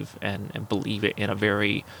believe and believe it in a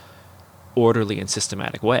very orderly and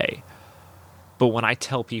systematic way. But when I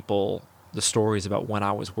tell people the stories about when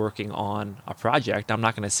I was working on a project, I'm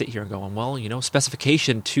not going to sit here and go, well,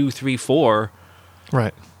 specification 2, 3, 4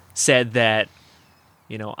 right. said that,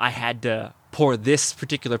 I had to pour this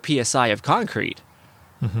particular PSI of concrete.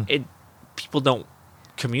 Mm-hmm. People don't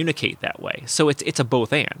communicate that way. So it's a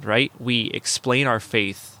both and, right? We explain our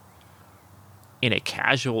faith in a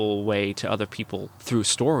casual way to other people through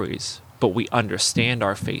stories, but we understand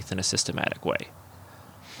our faith in a systematic way.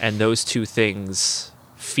 And those two things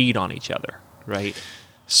feed on each other, right?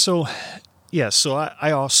 So,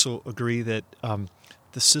 I also agree that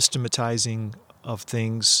the systematizing of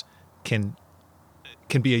things can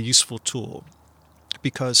be a useful tool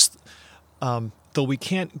because though we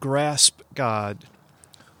can't grasp God,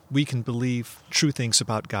 we can believe true things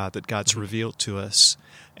about God that God's revealed to us.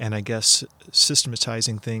 And I guess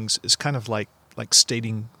systematizing things is kind of like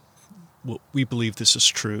stating, well, we believe this is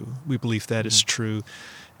true, we believe that is true,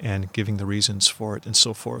 and giving the reasons for it and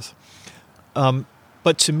so forth.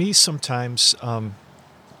 But to me, sometimes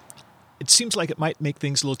it seems like it might make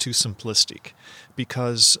things a little too simplistic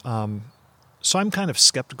because so I'm kind of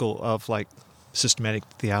skeptical of like systematic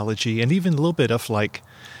theology and even a little bit of like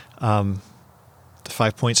the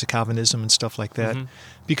 5 points of Calvinism and stuff like that,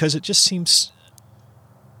 because it just seems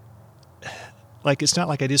like it's not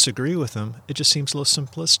like I disagree with them. It just seems a little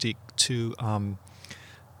simplistic to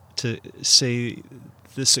say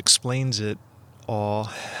this explains it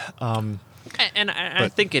all. I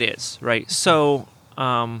think it is, right? So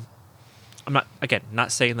I'm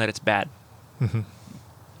not saying that it's bad. Mm-hmm.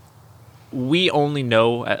 We only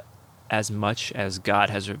know as much as God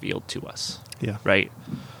has revealed to us. Yeah. Right?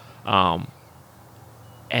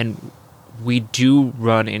 And we do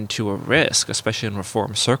run into a risk, especially in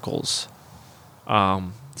Reformed circles,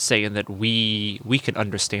 saying that we can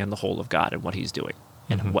understand the whole of God and what He's doing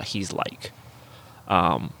and what He's like.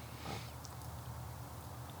 I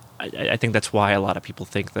think that's why a lot of people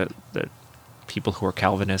think that people who are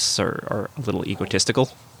Calvinists are a little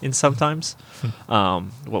egotistical in sometimes.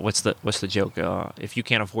 What's the joke? If you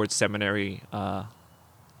can't afford seminary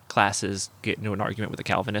classes, get into an argument with a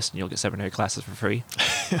Calvinist and you'll get seminary classes for free.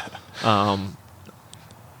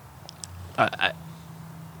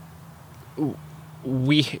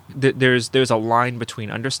 There's a line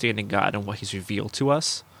between understanding God and what He's revealed to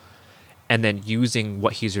us, and then using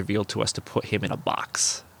what He's revealed to us to put Him in a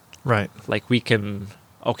box. Right. Like we can,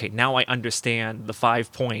 okay, now I understand the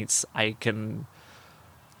 5 points. I can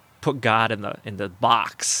put God in the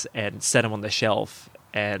box and set Him on the shelf,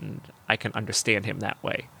 and I can understand Him that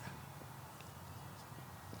way.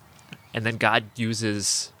 And then God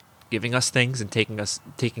uses giving us things and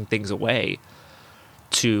taking things away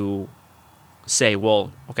to say,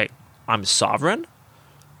 well, okay, I'm sovereign,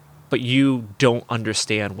 but you don't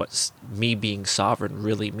understand what me being sovereign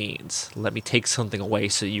really means. Let me take something away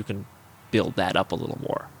so you can build that up a little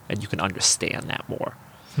more and you can understand that more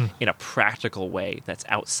in a practical way that's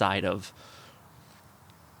outside of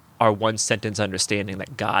our one sentence understanding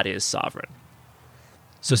that God is sovereign.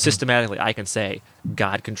 So systematically, I can say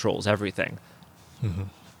God controls everything,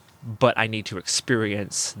 but I need to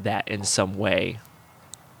experience that in some way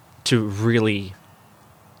to really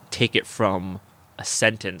take it from a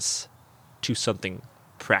sentence to something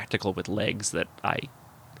practical with legs that I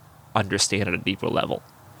understand at a deeper level.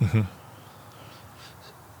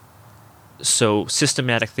 So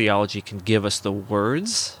systematic theology can give us the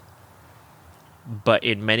words, but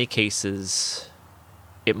in many cases,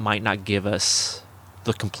 it might not give us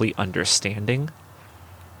the complete understanding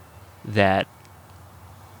that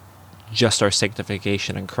just our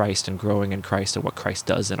sanctification in Christ and growing in Christ and what Christ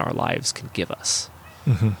does in our lives can give us.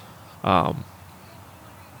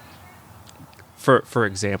 For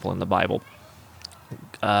example, in the Bible,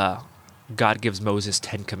 God gives Moses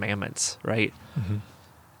 10 commandments, right?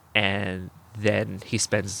 And then He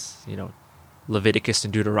spends, Leviticus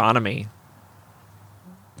and Deuteronomy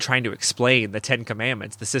trying to explain the 10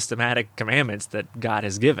 commandments, the systematic commandments that God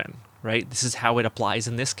has given, right? This is how it applies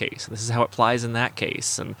in this case. This is how it applies in that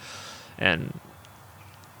case. And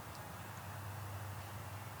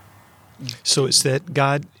So is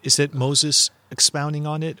that Moses expounding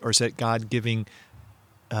on it, or is that God giving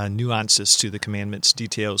nuances to the commandments,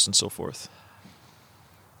 details, and so forth?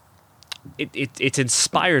 it's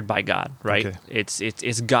inspired by God, right? Okay.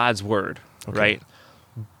 It's God's word, Okay. right?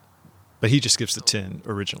 But he just gives the 10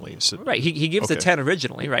 originally. So, Right. He gives the Okay. 10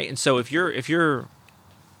 originally, right? And so if you're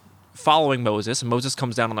following Moses, and Moses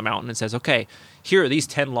comes down on the mountain and says, "Okay, here are these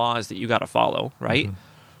 10 laws that you got to follow," right? Mhm.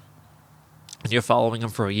 And you're following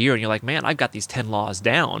them for a year, and you're like, "Man, I've got these 10 laws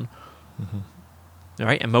down." All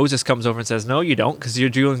right? And Moses comes over and says, "No, you don't, because you're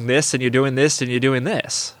doing this and you're doing this and you're doing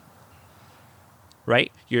this."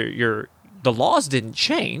 Right? The laws didn't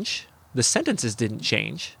change, the sentences didn't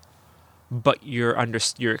change, but your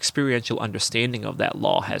experiential understanding of that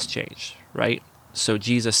law has changed, right? So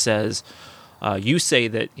Jesus says, you say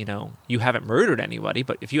that you haven't murdered anybody,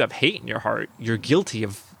 but if you have hate in your heart, you're guilty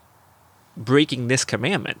of breaking this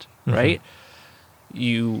commandment, right?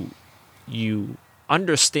 You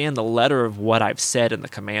understand the letter of what I've said in the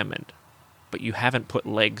commandment, but you haven't put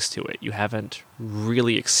legs to it. You haven't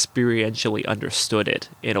really experientially understood it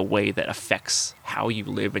in a way that affects how you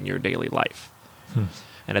live in your daily life.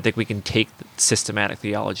 And I think we can take systematic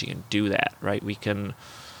theology and do that, right? We can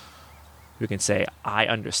say, I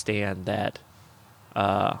understand that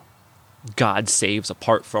God saves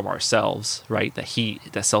apart from ourselves, right?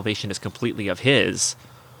 That salvation is completely of His.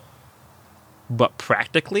 But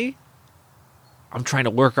practically, I'm trying to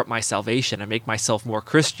work up my salvation and make myself more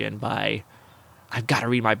Christian by, I've got to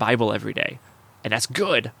read my Bible every day. And that's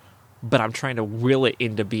good, but I'm trying to will it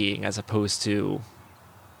into being as opposed to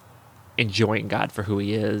enjoying God for who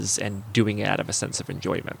He is and doing it out of a sense of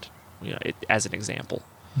enjoyment, as an example.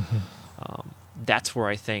 That's where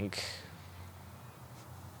I think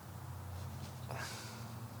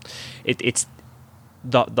it's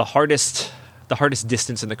the hardest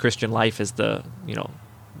distance in the Christian life is the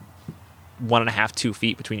 1.5, 2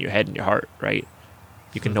 feet between your head and your heart, right?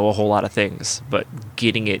 You can know a whole lot of things, but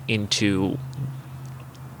getting it into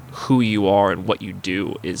who you are and what you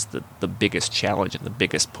do is the biggest challenge and the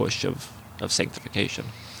biggest push of sanctification.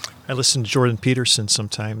 I listen to Jordan Peterson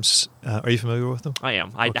sometimes. Are you familiar with him? I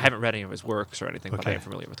am. I Okay. haven't read any of his works or anything, but I Okay. am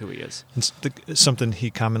familiar with who he is. Something he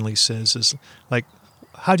commonly says is like,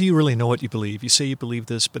 how do you really know what you believe? You say you believe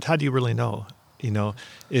this, but how do you really know?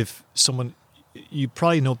 If someone, you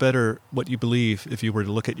probably know better what you believe if you were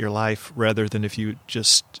to look at your life rather than if you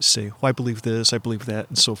just say, well, I believe this, I believe that,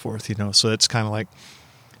 and so forth, So it's kind of like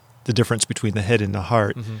the difference between the head and the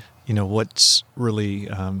heart. What's really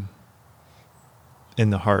in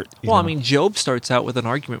the heart. Well, I mean, Job starts out with an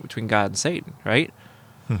argument between God and Satan, right?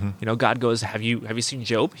 God goes, have you seen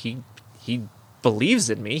Job? He believes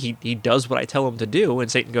in me. He does what I tell him to do. And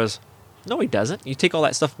Satan goes, no, he doesn't. You take all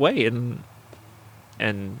that stuff away and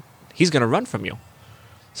he's going to run from you.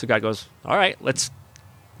 So God goes, all right, let's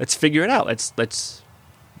figure it out. Let's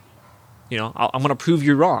I'm going to prove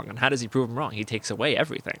you wrong. And how does he prove him wrong? He takes away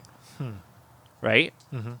everything. Right?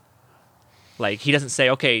 Like, he doesn't say,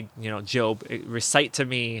 okay, Job, recite to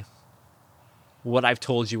me what I've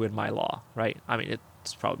told you in my law, right? I mean,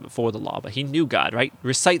 it's probably before the law, but he knew God, right?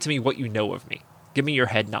 Recite to me what you know of me. Give me your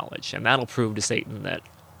head knowledge, and that'll prove to Satan that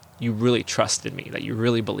you really trust in me, that you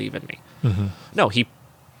really believe in me. No, he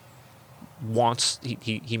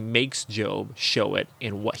makes Job show it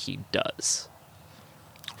in what he does.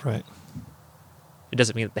 Right. It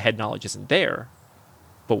doesn't mean that the head knowledge isn't there,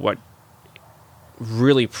 but what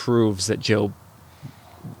really proves that Job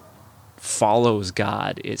follows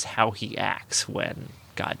God is how he acts when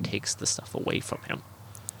God takes the stuff away from him.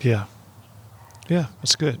 Yeah,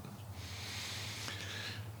 that's good.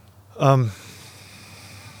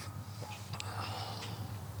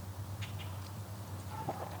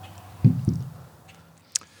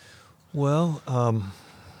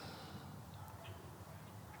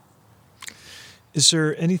 Is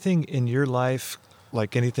there anything in your life,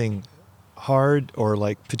 like anything hard or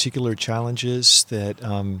like particular challenges that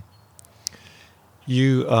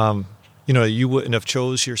you wouldn't have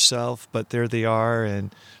chose yourself, but there they are,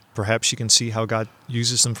 and perhaps you can see how God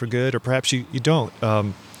uses them for good, or perhaps you don't,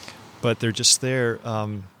 but they're just there.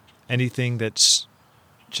 Anything that's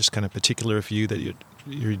just kind of particular for you that you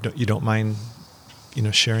don't mind,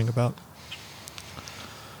 sharing about?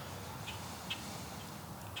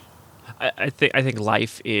 I think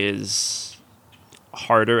life is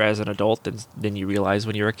harder as an adult than you realize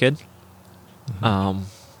when you're a kid.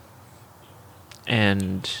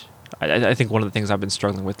 And I think one of the things I've been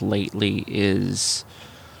struggling with lately is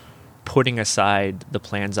putting aside the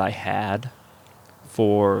plans I had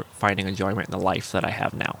for finding enjoyment in the life that I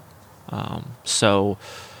have now. So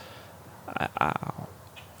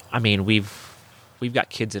I mean, we've got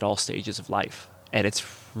kids at all stages of life, and it's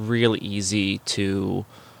really easy to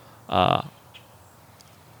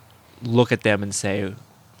look at them and say,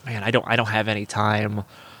 "Man, I don't have any time.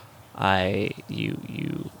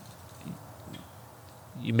 You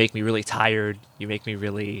make me really tired. You make me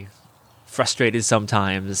really frustrated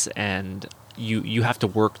sometimes, and you have to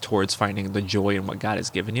work towards finding the joy in what God has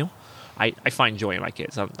given you." I find joy in my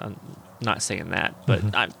kids. I'm not saying that,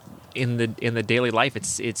 but in the daily life,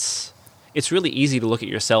 it's really easy to look at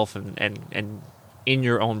yourself and in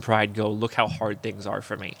your own pride go, look how hard things are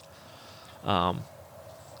for me. I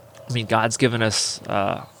mean, God's given us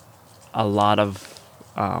a lot of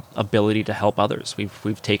ability to help others.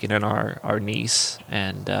 We've taken in our niece,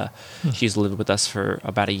 and she's lived with us for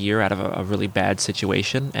about a year out of a really bad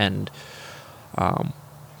situation. And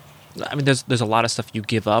I mean, there's a lot of stuff you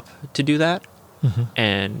give up to do that,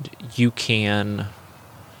 and you can,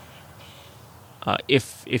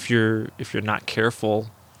 if you're not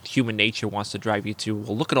careful, human nature wants to drive you to,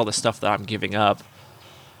 well, look at all the stuff that I'm giving up.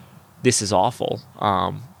 This is awful.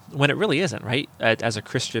 When it really isn't, right? As a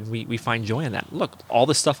Christian, we find joy in that. Look, all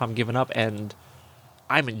the stuff I'm giving up, and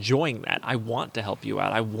I'm enjoying that. I want to help you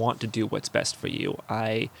out. I want to do what's best for you.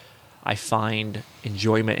 I find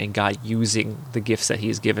enjoyment in God using the gifts that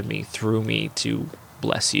He's given me through me to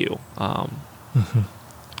bless you.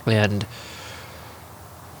 And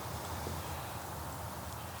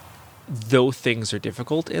though things are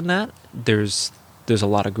difficult in that, there's a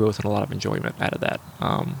lot of growth and a lot of enjoyment out of that.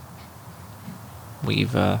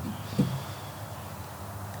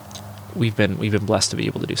 We've been blessed to be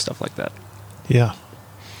able to do stuff like that. Yeah.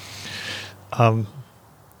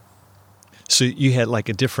 So you had like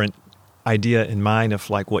a different idea in mind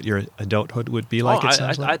of like what your adulthood would be like.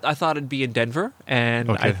 I thought it'd be in Denver,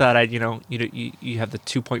 and I thought you have the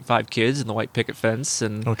 2.5 kids and the white picket fence,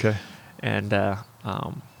 and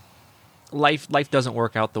life doesn't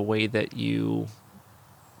work out the way that you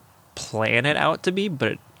plan it out to be,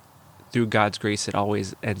 but through God's grace, it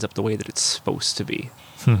always ends up the way that it's supposed to be.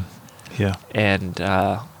 Yeah. And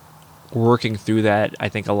working through that, I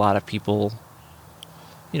think a lot of people,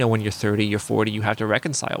 when you're 30, you're 40, you have to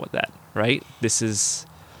reconcile with that, right? This is,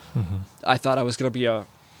 I thought I was going to be a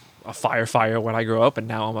firefighter when I grow up, and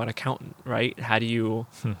now I'm an accountant, right? How do you,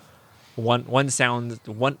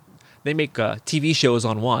 they make TV shows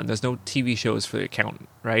on one. There's no TV shows for the accountant,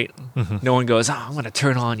 right? No one goes, I'm going to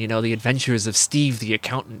turn on, the adventures of Steve the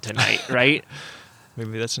accountant tonight, right?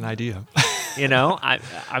 Maybe that's an idea.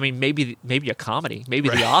 I mean, maybe a comedy, maybe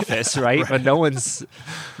The Office, right? But no one's,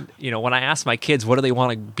 when I ask my kids, what do they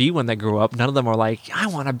want to be when they grow up? None of them are like, I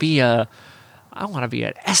want to be an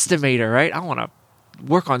estimator, right? I want to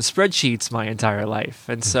work on spreadsheets my entire life.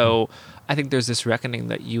 And so I think there's this reckoning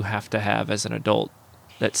that you have to have as an adult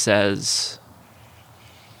that says,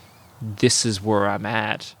 this is where I'm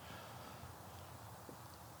at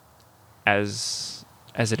as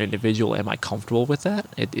an individual. Am I comfortable with that?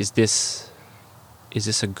 Is this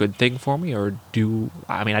a good thing for me, or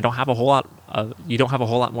I don't have a whole lot you don't have a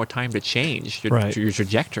whole lot more time to change your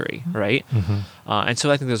trajectory, right? And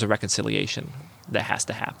so I think there's a reconciliation that has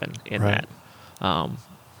to happen in that. And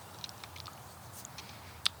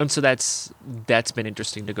so that's been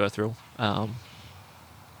interesting to go through.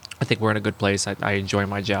 I think we're in a good place. I enjoy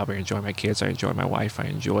my job. I enjoy my kids. I enjoy my wife. I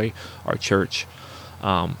enjoy our church.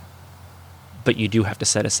 But you do have to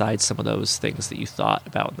set aside some of those things that you thought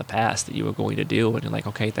about in the past that you were going to do, and you're like,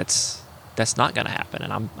 okay, that's not going to happen,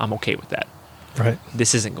 and I'm okay with that. Right.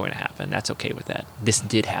 This isn't going to happen. That's okay with that. This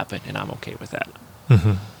did happen, and I'm okay with that.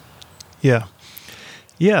 Yeah.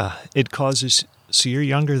 Yeah. It causes. So you're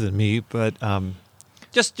younger than me, but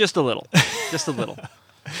just a little, just a little.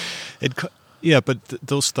 But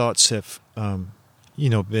those thoughts have,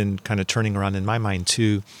 been kind of turning around in my mind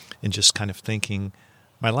too, and just kind of thinking,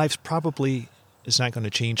 my life probably is not going to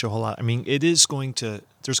change a whole lot. I mean, there's going to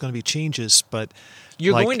be changes, but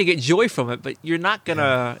you're going to get joy from it, but you're not going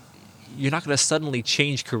to suddenly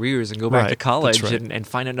change careers and go back to college and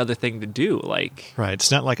find another thing to do. Like, right.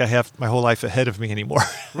 It's not like I have my whole life ahead of me anymore.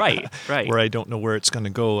 Right. Where I don't know where it's going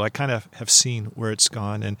to go. I kind of have seen where it's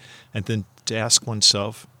gone, and then to ask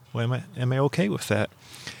oneself, well, am I okay with that?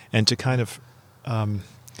 And to kind of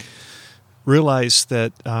realize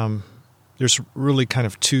that there's really kind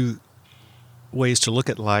of two ways to look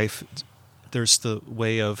at life. There's the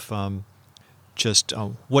way of just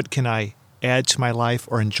what can I add to my life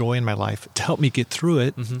or enjoy in my life to help me get through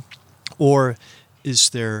it, or is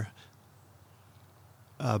there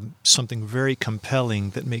something very compelling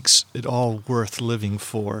that makes it all worth living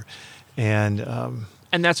for?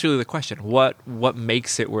 And that's really the question. What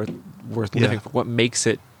makes it worth worth living for? What makes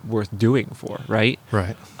it worth doing for, right?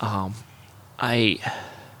 Right.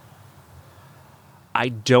 I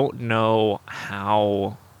don't know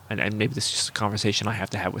how, and maybe this is just a conversation I have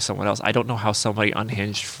to have with someone else. I don't know how somebody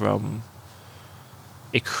unhinged from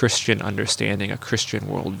a Christian understanding, a Christian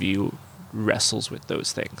worldview, wrestles with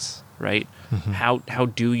those things, right? Mm-hmm. How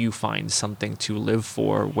do you find something to live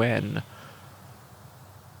for when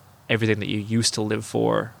everything that you used to live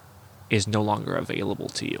for is no longer available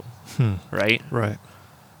to you, right? Right.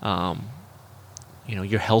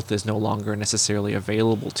 Your health is no longer necessarily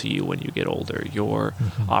available to you when you get older. Your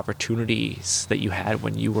opportunities that you had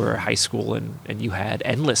when you were high school and you had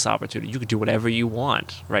endless opportunity. You could do whatever you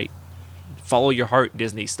want, right? Follow your heart,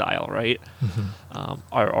 Disney style, right?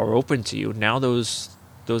 Are open to you. Now those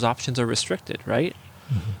options are restricted, right?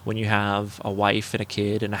 When you have a wife and a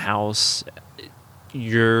kid and a house,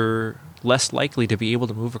 you're less likely to be able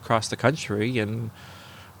to move across the country and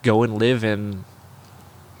go and live in,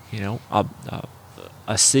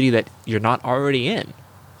 a city that you're not already in.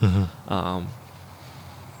 And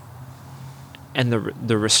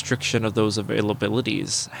the restriction of those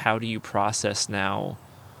availabilities, how do you process now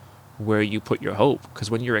where you put your hope? Because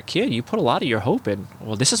when you're a kid, you put a lot of your hope in,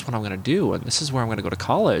 well, this is what I'm going to do, and this is where I'm going to go to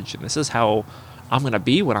college, and this is how I'm going to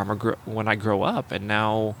be when I grow up. And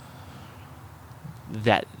now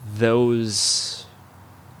that those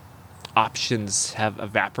options have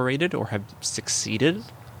evaporated or have succeeded,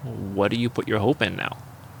 what do you put your hope in now?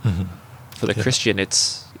 For the Christian,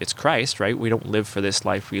 it's Christ, right? We don't live for this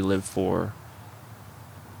life. We live for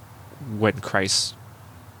when Christ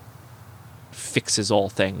fixes all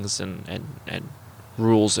things and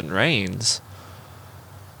rules and reigns.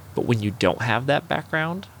 But when you don't have that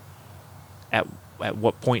background, at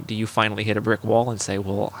what point do you finally hit a brick wall and say,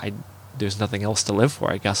 well, there's nothing else to live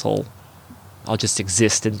for. I guess I'll just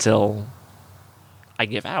exist until I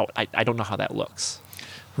give out. I don't know how that looks.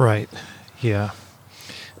 Right. Yeah.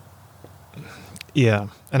 Yeah.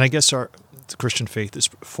 And I guess the Christian faith is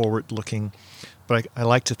forward-looking, but I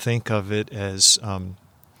like to think of it as,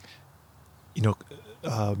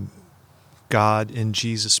 God and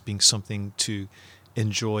Jesus being something to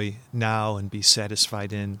enjoy now and be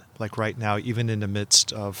satisfied in, like right now, even in the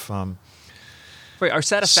midst of right. Our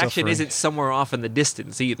satisfaction suffering. Isn't somewhere off in the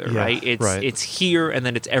distance either, Yeah, right? It's here and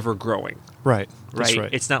then it's ever growing. Right. Right? That's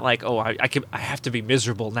right. It's not like, I have to be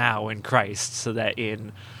miserable now in Christ so that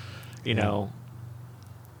in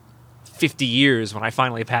 50 years when I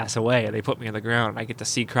finally pass away and they put me on the ground and I get to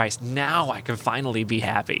see Christ, now I can finally be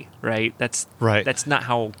happy, right? That's not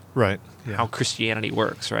how how Christianity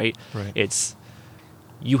works, right? Right. It's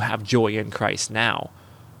you have joy in Christ now,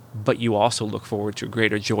 but you also look forward to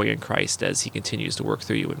greater joy in Christ as he continues to work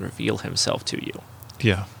through you and reveal himself to you.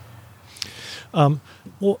 Yeah.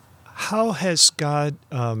 Well, how has God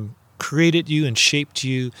created you and shaped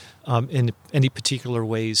you in any particular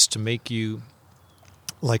ways to make you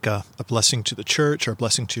like a blessing to the church or a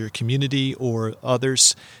blessing to your community or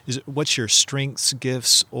others? What's your strengths,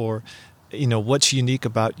 gifts, or what's unique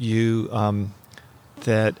about you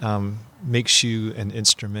that makes you an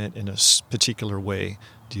instrument in a particular way,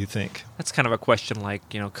 do you think? That's kind of a question like,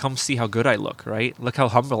 come see how good I look, right? Look how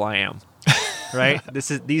humble I am, right?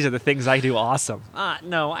 These are the things I do awesome.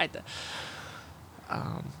 No,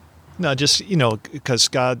 No, just, because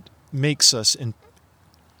God makes us in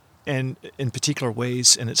particular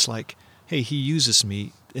ways, and it's like, hey, he uses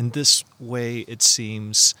me in this way, it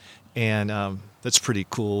seems, and that's pretty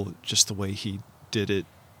cool, just the way he did it.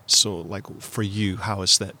 So, like, for you, how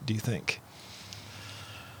is that, do you think?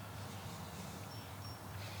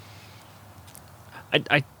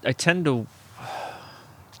 I tend to...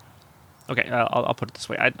 Okay, I'll put it this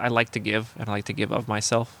way. I like to give, and I like to give of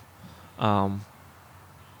myself.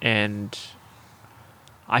 And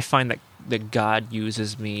I find that God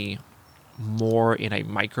uses me more in a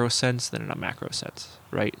micro sense than in a macro sense,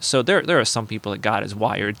 right? So there are some people that God is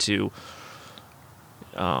wired to,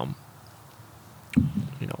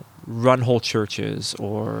 run whole churches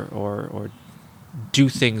or do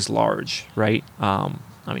things large, right?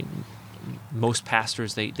 Most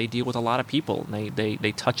pastors they deal with a lot of people and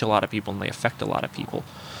they touch a lot of people and they affect a lot of people.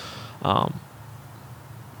 But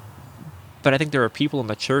I think there are people in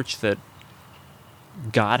the church that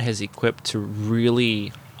God has equipped to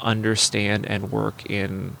really understand and work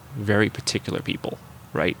in very particular people,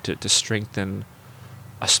 right? To strengthen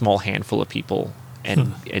a small handful of people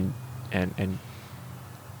and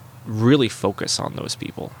really focus on those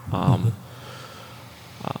people.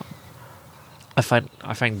 I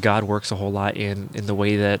find God works a whole lot in the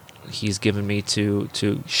way that He's given me to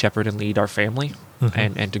shepherd and lead our family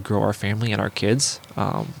and to grow our family and our kids.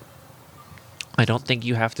 I I don't think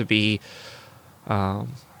you have to be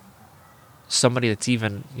somebody that's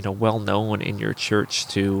even well known in your church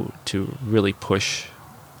to really push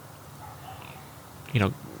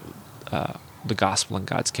the gospel and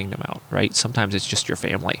God's kingdom out, right? Sometimes it's just your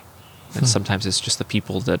family, and sometimes it's just the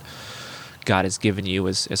people that God has given you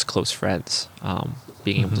as close friends,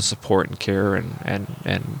 being able to support and care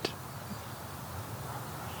and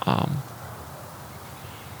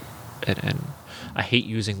I hate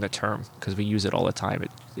using the term because we use it all the time.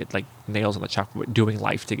 It like nails on the chalkboard, doing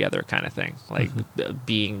life together kind of thing, like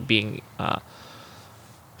being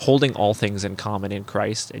holding all things in common in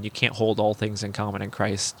Christ. And you can't hold all things in common in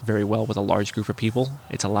Christ very well with a large group of people.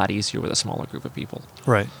 It's a lot easier with a smaller group of people.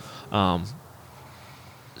 Right.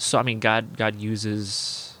 So I mean, God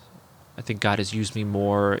uses. I think God has used me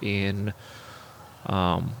more in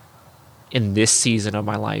this season of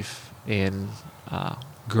my life in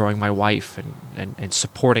growing my wife and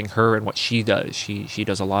supporting her in what she does. She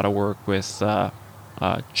does a lot of work with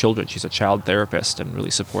children. She's a child therapist, and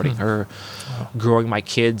really supporting her. Wow. Growing my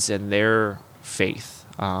kids and their faith,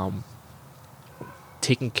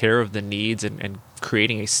 taking care of the needs and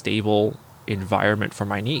creating a stable environment for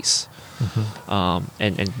my niece,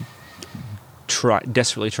 and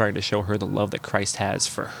desperately trying to show her the love that Christ has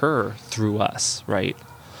for her through us, right?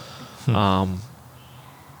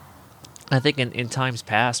 I think in times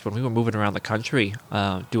past, when we were moving around the country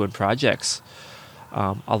doing projects,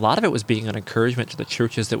 a lot of it was being an encouragement to the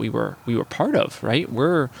churches that we were part of, right?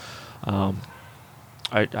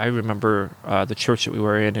 I remember the church that we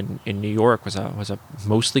were in New York was a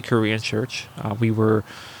mostly Korean church. We were,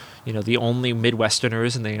 the only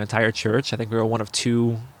Midwesterners in the entire church. I think we were one of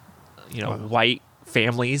two, wow, white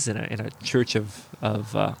families in a church of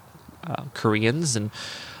Koreans, and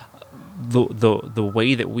the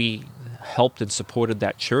way that we helped and supported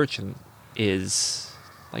that church is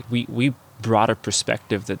like we brought a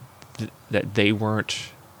perspective that they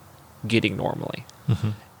weren't getting normally,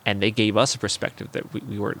 and they gave us a perspective that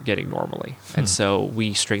we weren't getting normally, and so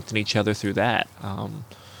we strengthened each other through that.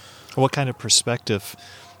 What kind of perspective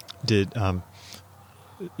did a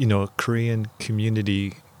Korean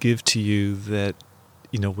community give to you that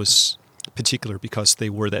was particular because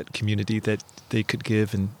they were that community that they could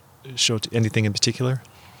give and show to anything in particular?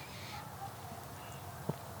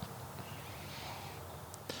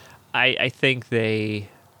 I think there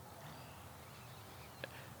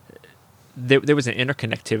was an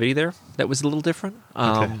interconnectivity there that was a little different.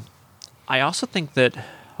 Okay. I also think that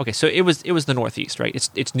so it was the Northeast, right?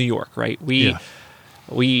 It's New York, right? We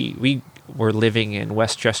were living in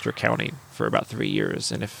Westchester County for about 3 years,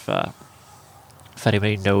 and if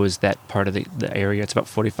anybody knows that part of the area, it's about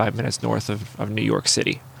 45 minutes north of New York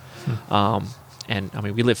City. And I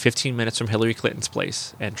mean, we lived 15 minutes from Hillary Clinton's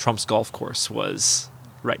place, and Trump's golf course was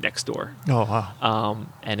right next door. Oh wow!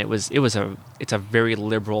 And it's a very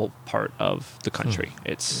liberal part of the country.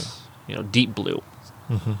 It's deep blue,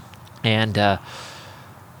 and the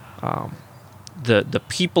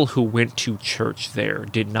people who went to church there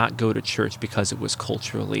did not go to church because it was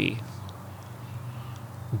culturally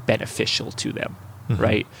beneficial to them,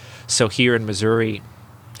 right? So here in Missouri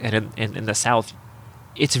and in the South,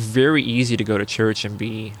 it's very easy to go to church and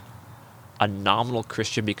be a nominal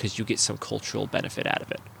Christian because you get some cultural benefit out of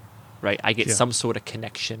it, right? I get some sort of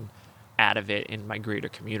connection out of it in my greater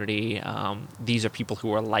community. These are people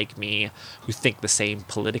who are like me, who think the same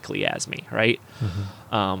politically as me, right?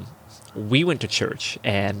 We went to church,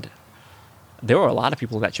 and there were a lot of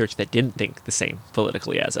people in that church that didn't think the same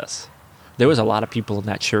politically as us. There was a lot of people in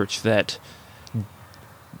that church that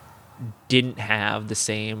didn't have the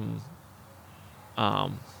same... I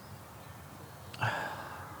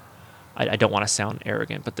don't want to sound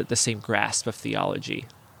arrogant, but the same grasp of theology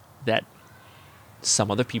that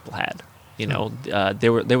some other people had.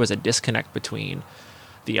 There was a disconnect between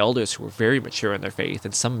the elders who were very mature in their faith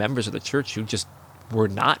and some members of the church who just were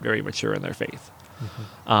not very mature in their faith.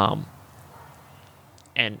 And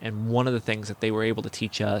one of the things that they were able to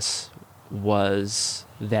teach us was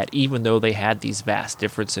that even though they had these vast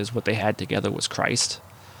differences, what they had together was Christ.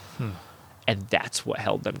 And that's what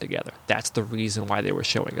held them together. That's the reason why they were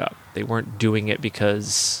showing up. They weren't doing it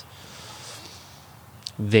because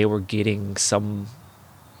they were getting some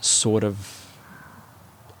sort of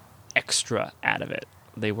extra out of it.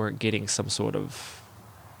 They weren't getting some sort of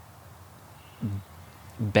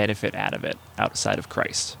benefit out of it outside of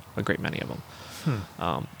Christ, a great many of them.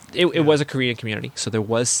 It was a Korean community, so there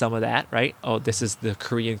was some of that, right? Oh, this is the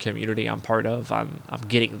Korean community I'm part of. I'm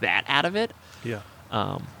getting that out of it. Yeah.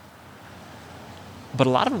 But a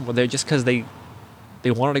lot of them were there just because they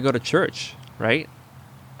wanted to go to church, right?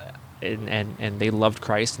 and they loved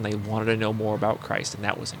Christ and they wanted to know more about Christ, and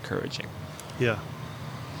that was encouraging. Yeah.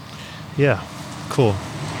 Yeah. Cool.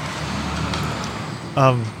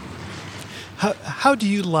 How do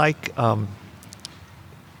you like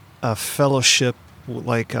a fellowship?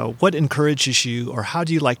 Like, what encourages you, or how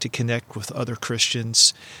do you like to connect with other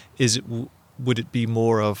Christians? Would it be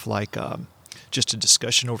more of like just a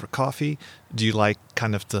discussion over coffee? Do you like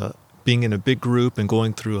kind of the being in a big group and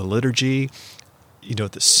going through a liturgy?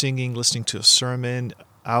 The singing, listening to a sermon,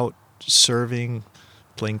 out serving,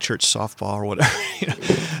 playing church softball or whatever.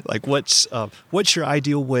 Like what's your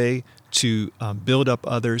ideal way to build up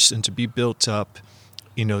others and to be built up?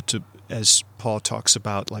 To, as Paul talks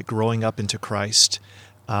about, like growing up into Christ.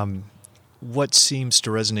 What seems to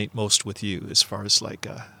resonate most with you as far as like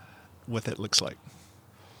what that looks like?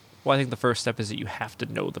 Well, I think the first step is that you have to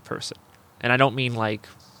know the person, and I don't mean like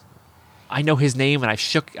I know his name and I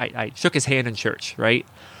shook his hand in church, right?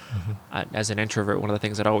 Mm-hmm. As an introvert, one of the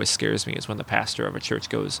things that always scares me is when the pastor of a church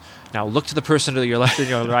goes, "Now look to the person to your left and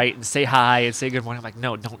your right and say hi and say good morning." I'm like,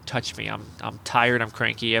 "No, don't touch me. I'm tired. I'm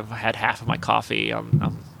cranky. I've had half of my coffee.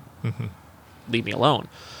 Mm-hmm. Leave me alone."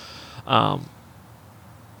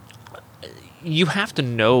 You have to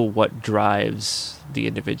know what drives the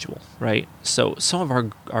individual, right? So some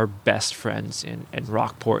of our best friends in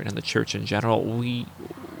Rockport and in the church in general, we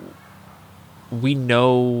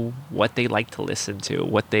know what they like to listen to,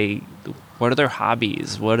 what are their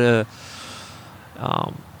hobbies, what are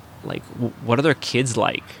their kids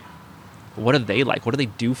like, what do they like, what do they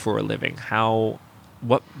do for a living,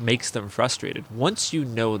 what makes them frustrated. Once you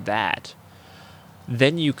know that,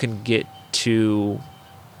 then you can get to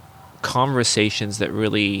conversations that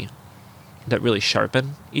really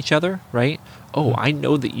sharpen each other, right? Oh, I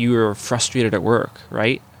know that you're frustrated at work,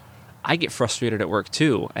 right? I get frustrated at work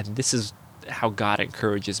too, and this is how God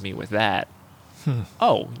encourages me with that.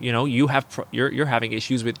 Oh, you're having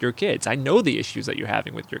issues with your kids. I know the issues that you're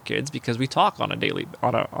having with your kids because we talk on a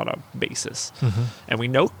basis, and we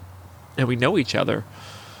know each other.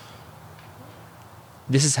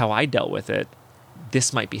 This is how I dealt with it.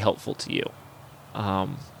 This might be helpful to you. I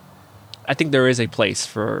think there is a place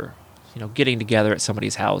for getting together at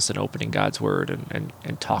somebody's house and opening God's Word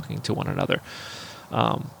and talking to one another.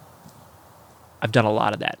 I've done a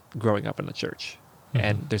lot of that growing up in the church,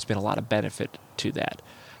 and there's been a lot of benefit to that.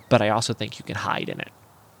 But I also think you can hide in it,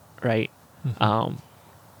 right? I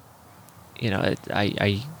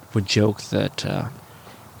would joke that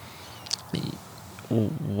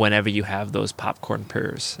whenever you have those popcorn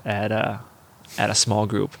prayers at a small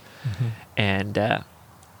group, and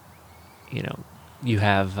you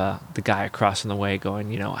have the guy across from the way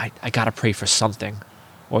going, I got to pray for something.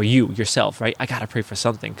 Or you yourself, right? I got to pray for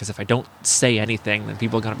something, because if I don't say anything, then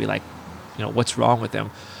people are going to be like, what's wrong with him?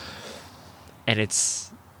 And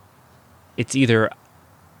it's either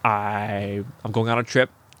I'm going on a trip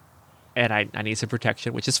and I need some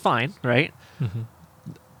protection, which is fine, right?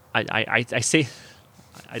 I say,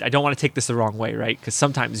 I don't want to take this the wrong way, right? Because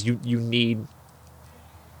sometimes you need,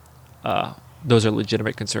 those are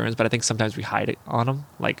legitimate concerns, but I think sometimes we hide it on them.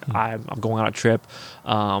 Like, I'm going on a trip,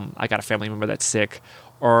 I got a family member that's sick,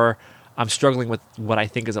 or I'm struggling with what I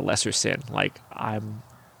think is a lesser sin. Like I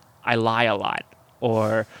lie a lot,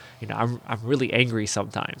 or I'm really angry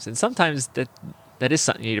sometimes, and sometimes that is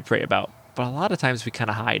something you need to pray about. But a lot of times we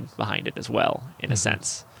kind of hide behind it as well, in a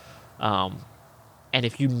sense. And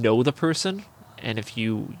if you know the person, and if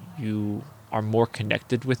you are more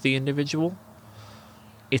connected with the individual,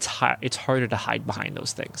 it's harder to hide behind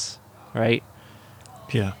those things, right?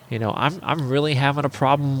 Yeah. I'm really having a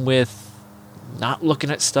problem with not looking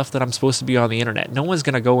at stuff that I'm supposed to be on the internet. No one's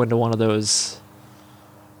going to go into one of those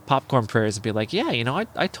popcorn prayers and be like, yeah,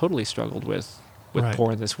 I totally struggled with right.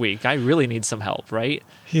 porn this week. I really need some help, right?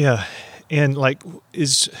 Yeah. And like,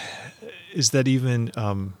 is that even,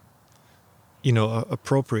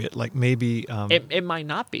 appropriate? Like maybe... It might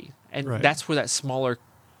not be. And right. That's where that smaller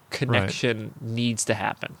connection needs to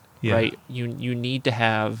happen, right? You need to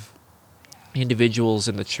have individuals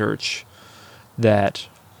in the church that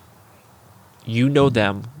know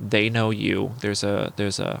them, they know you. There's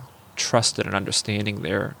a trust and an understanding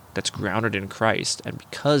there that's grounded in Christ, and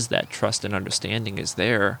because that trust and understanding is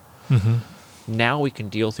there, now we can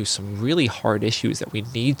deal through some really hard issues that we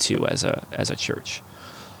need to as a church.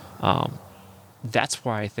 That's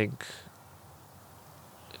why I think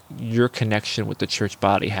your connection with the church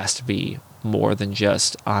body has to be more than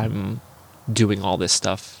just I'm doing all this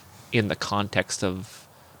stuff in the context of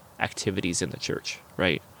activities in the church,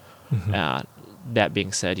 right? That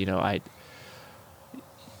being said, you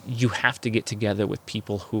have to get together with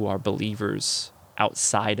people who are believers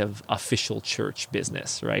outside of official church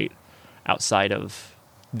business, right? outside of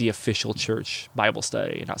the official church Bible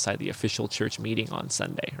study and outside the official church meeting on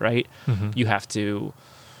Sunday, right? Mm-hmm. You have to,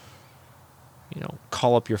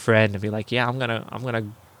 call up your friend and be like, yeah, I'm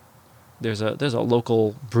gonna. There's a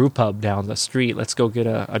local brew pub down the street. Let's go get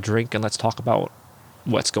a drink and let's talk about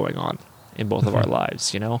what's going on in both of our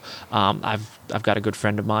lives. I've got a good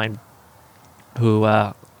friend of mine who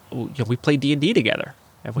we play D&D together,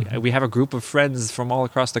 and we have a group of friends from all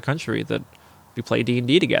across the country that we play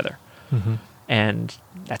D&D together, and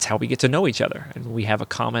that's how we get to know each other, and we have a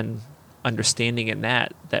common understanding in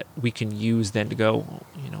that we can use then to go,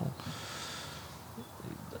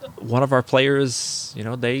 one of our players,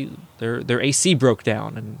 their AC broke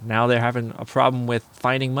down and now they're having a problem with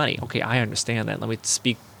finding money. Okay, I understand that. Let me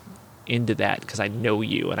speak into that because I know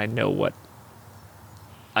you and I know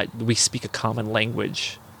we speak a common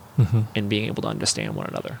language in being able to understand one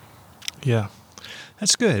another. Yeah,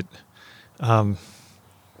 that's good. To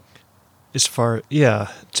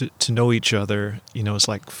know each other, is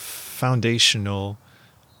like foundational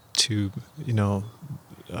to,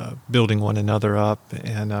 building one another up,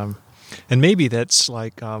 and maybe that's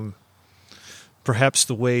like perhaps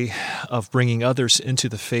the way of bringing others into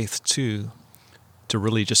the faith too, to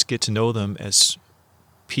really just get to know them as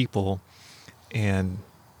people, and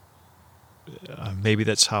maybe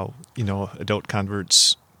that's how adult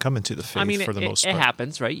converts come into the faith for the most part. It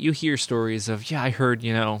happens, right? You hear stories of, I heard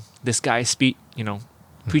this guy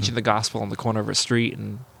preaching the gospel on the corner of a street,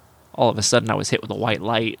 and all of a sudden I was hit with a white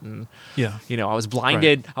light, and I was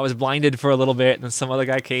blinded. Right. I was blinded for a little bit, and then some other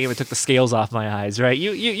guy came and took the scales off my eyes. Right?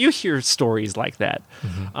 You hear stories like that.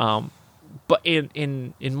 But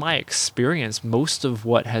in my experience, most of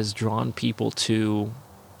what has drawn people to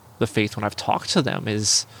the faith when I've talked to them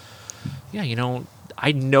is,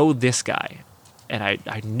 I know this guy, and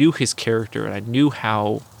I knew his character, and I knew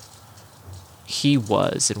how he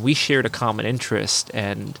was, and we shared a common interest,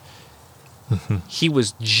 and he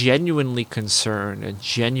was genuinely concerned and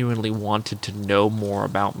genuinely wanted to know more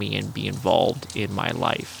about me and be involved in my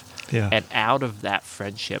life. Yeah. And out of that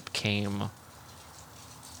friendship came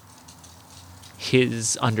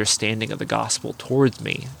his understanding of the gospel towards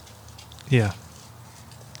me. Yeah.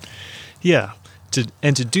 Yeah. To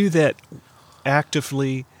do that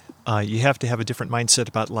actively, you have to have a different mindset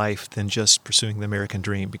about life than just pursuing the American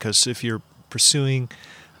dream. Because if you're pursuing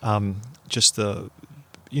just the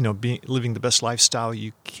living the best lifestyle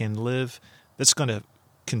you can live, that's going to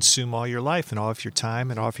consume all your life and all of your time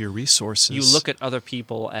and all of your resources. You look at other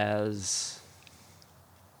people as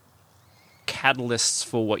catalysts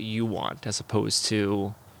for what you want, as opposed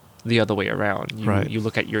to the other way around. You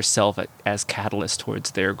look at yourself as catalyst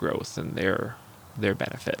towards their growth and their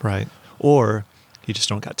benefit. Right. Or you just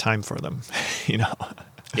don't got time for them,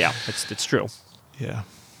 Yeah, it's true. Yeah.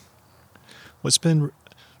 Well, it's been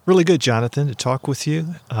really good, Jonathan, to talk with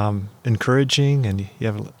you. Encouraging, and you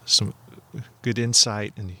have some good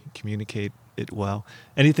insight and you communicate it well.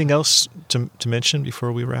 Anything else to mention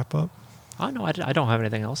before we wrap up? Oh, no, I don't have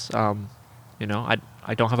anything else. I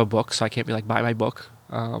don't have a book, so I can't be like, buy my book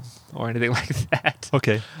or anything like that.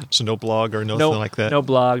 Okay, so no blog or nothing like that? No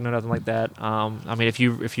blog, no nothing like that.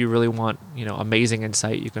 If you really want amazing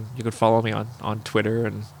insight, you can follow me on Twitter,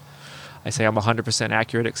 and I say I'm 100%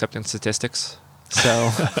 accurate except in statistics.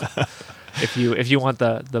 So if you want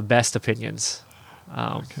the best opinions,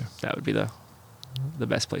 that would be the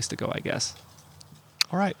best place to go, I guess.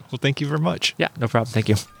 All right. Well, thank you very much. Yeah, no problem. Thank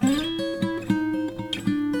you.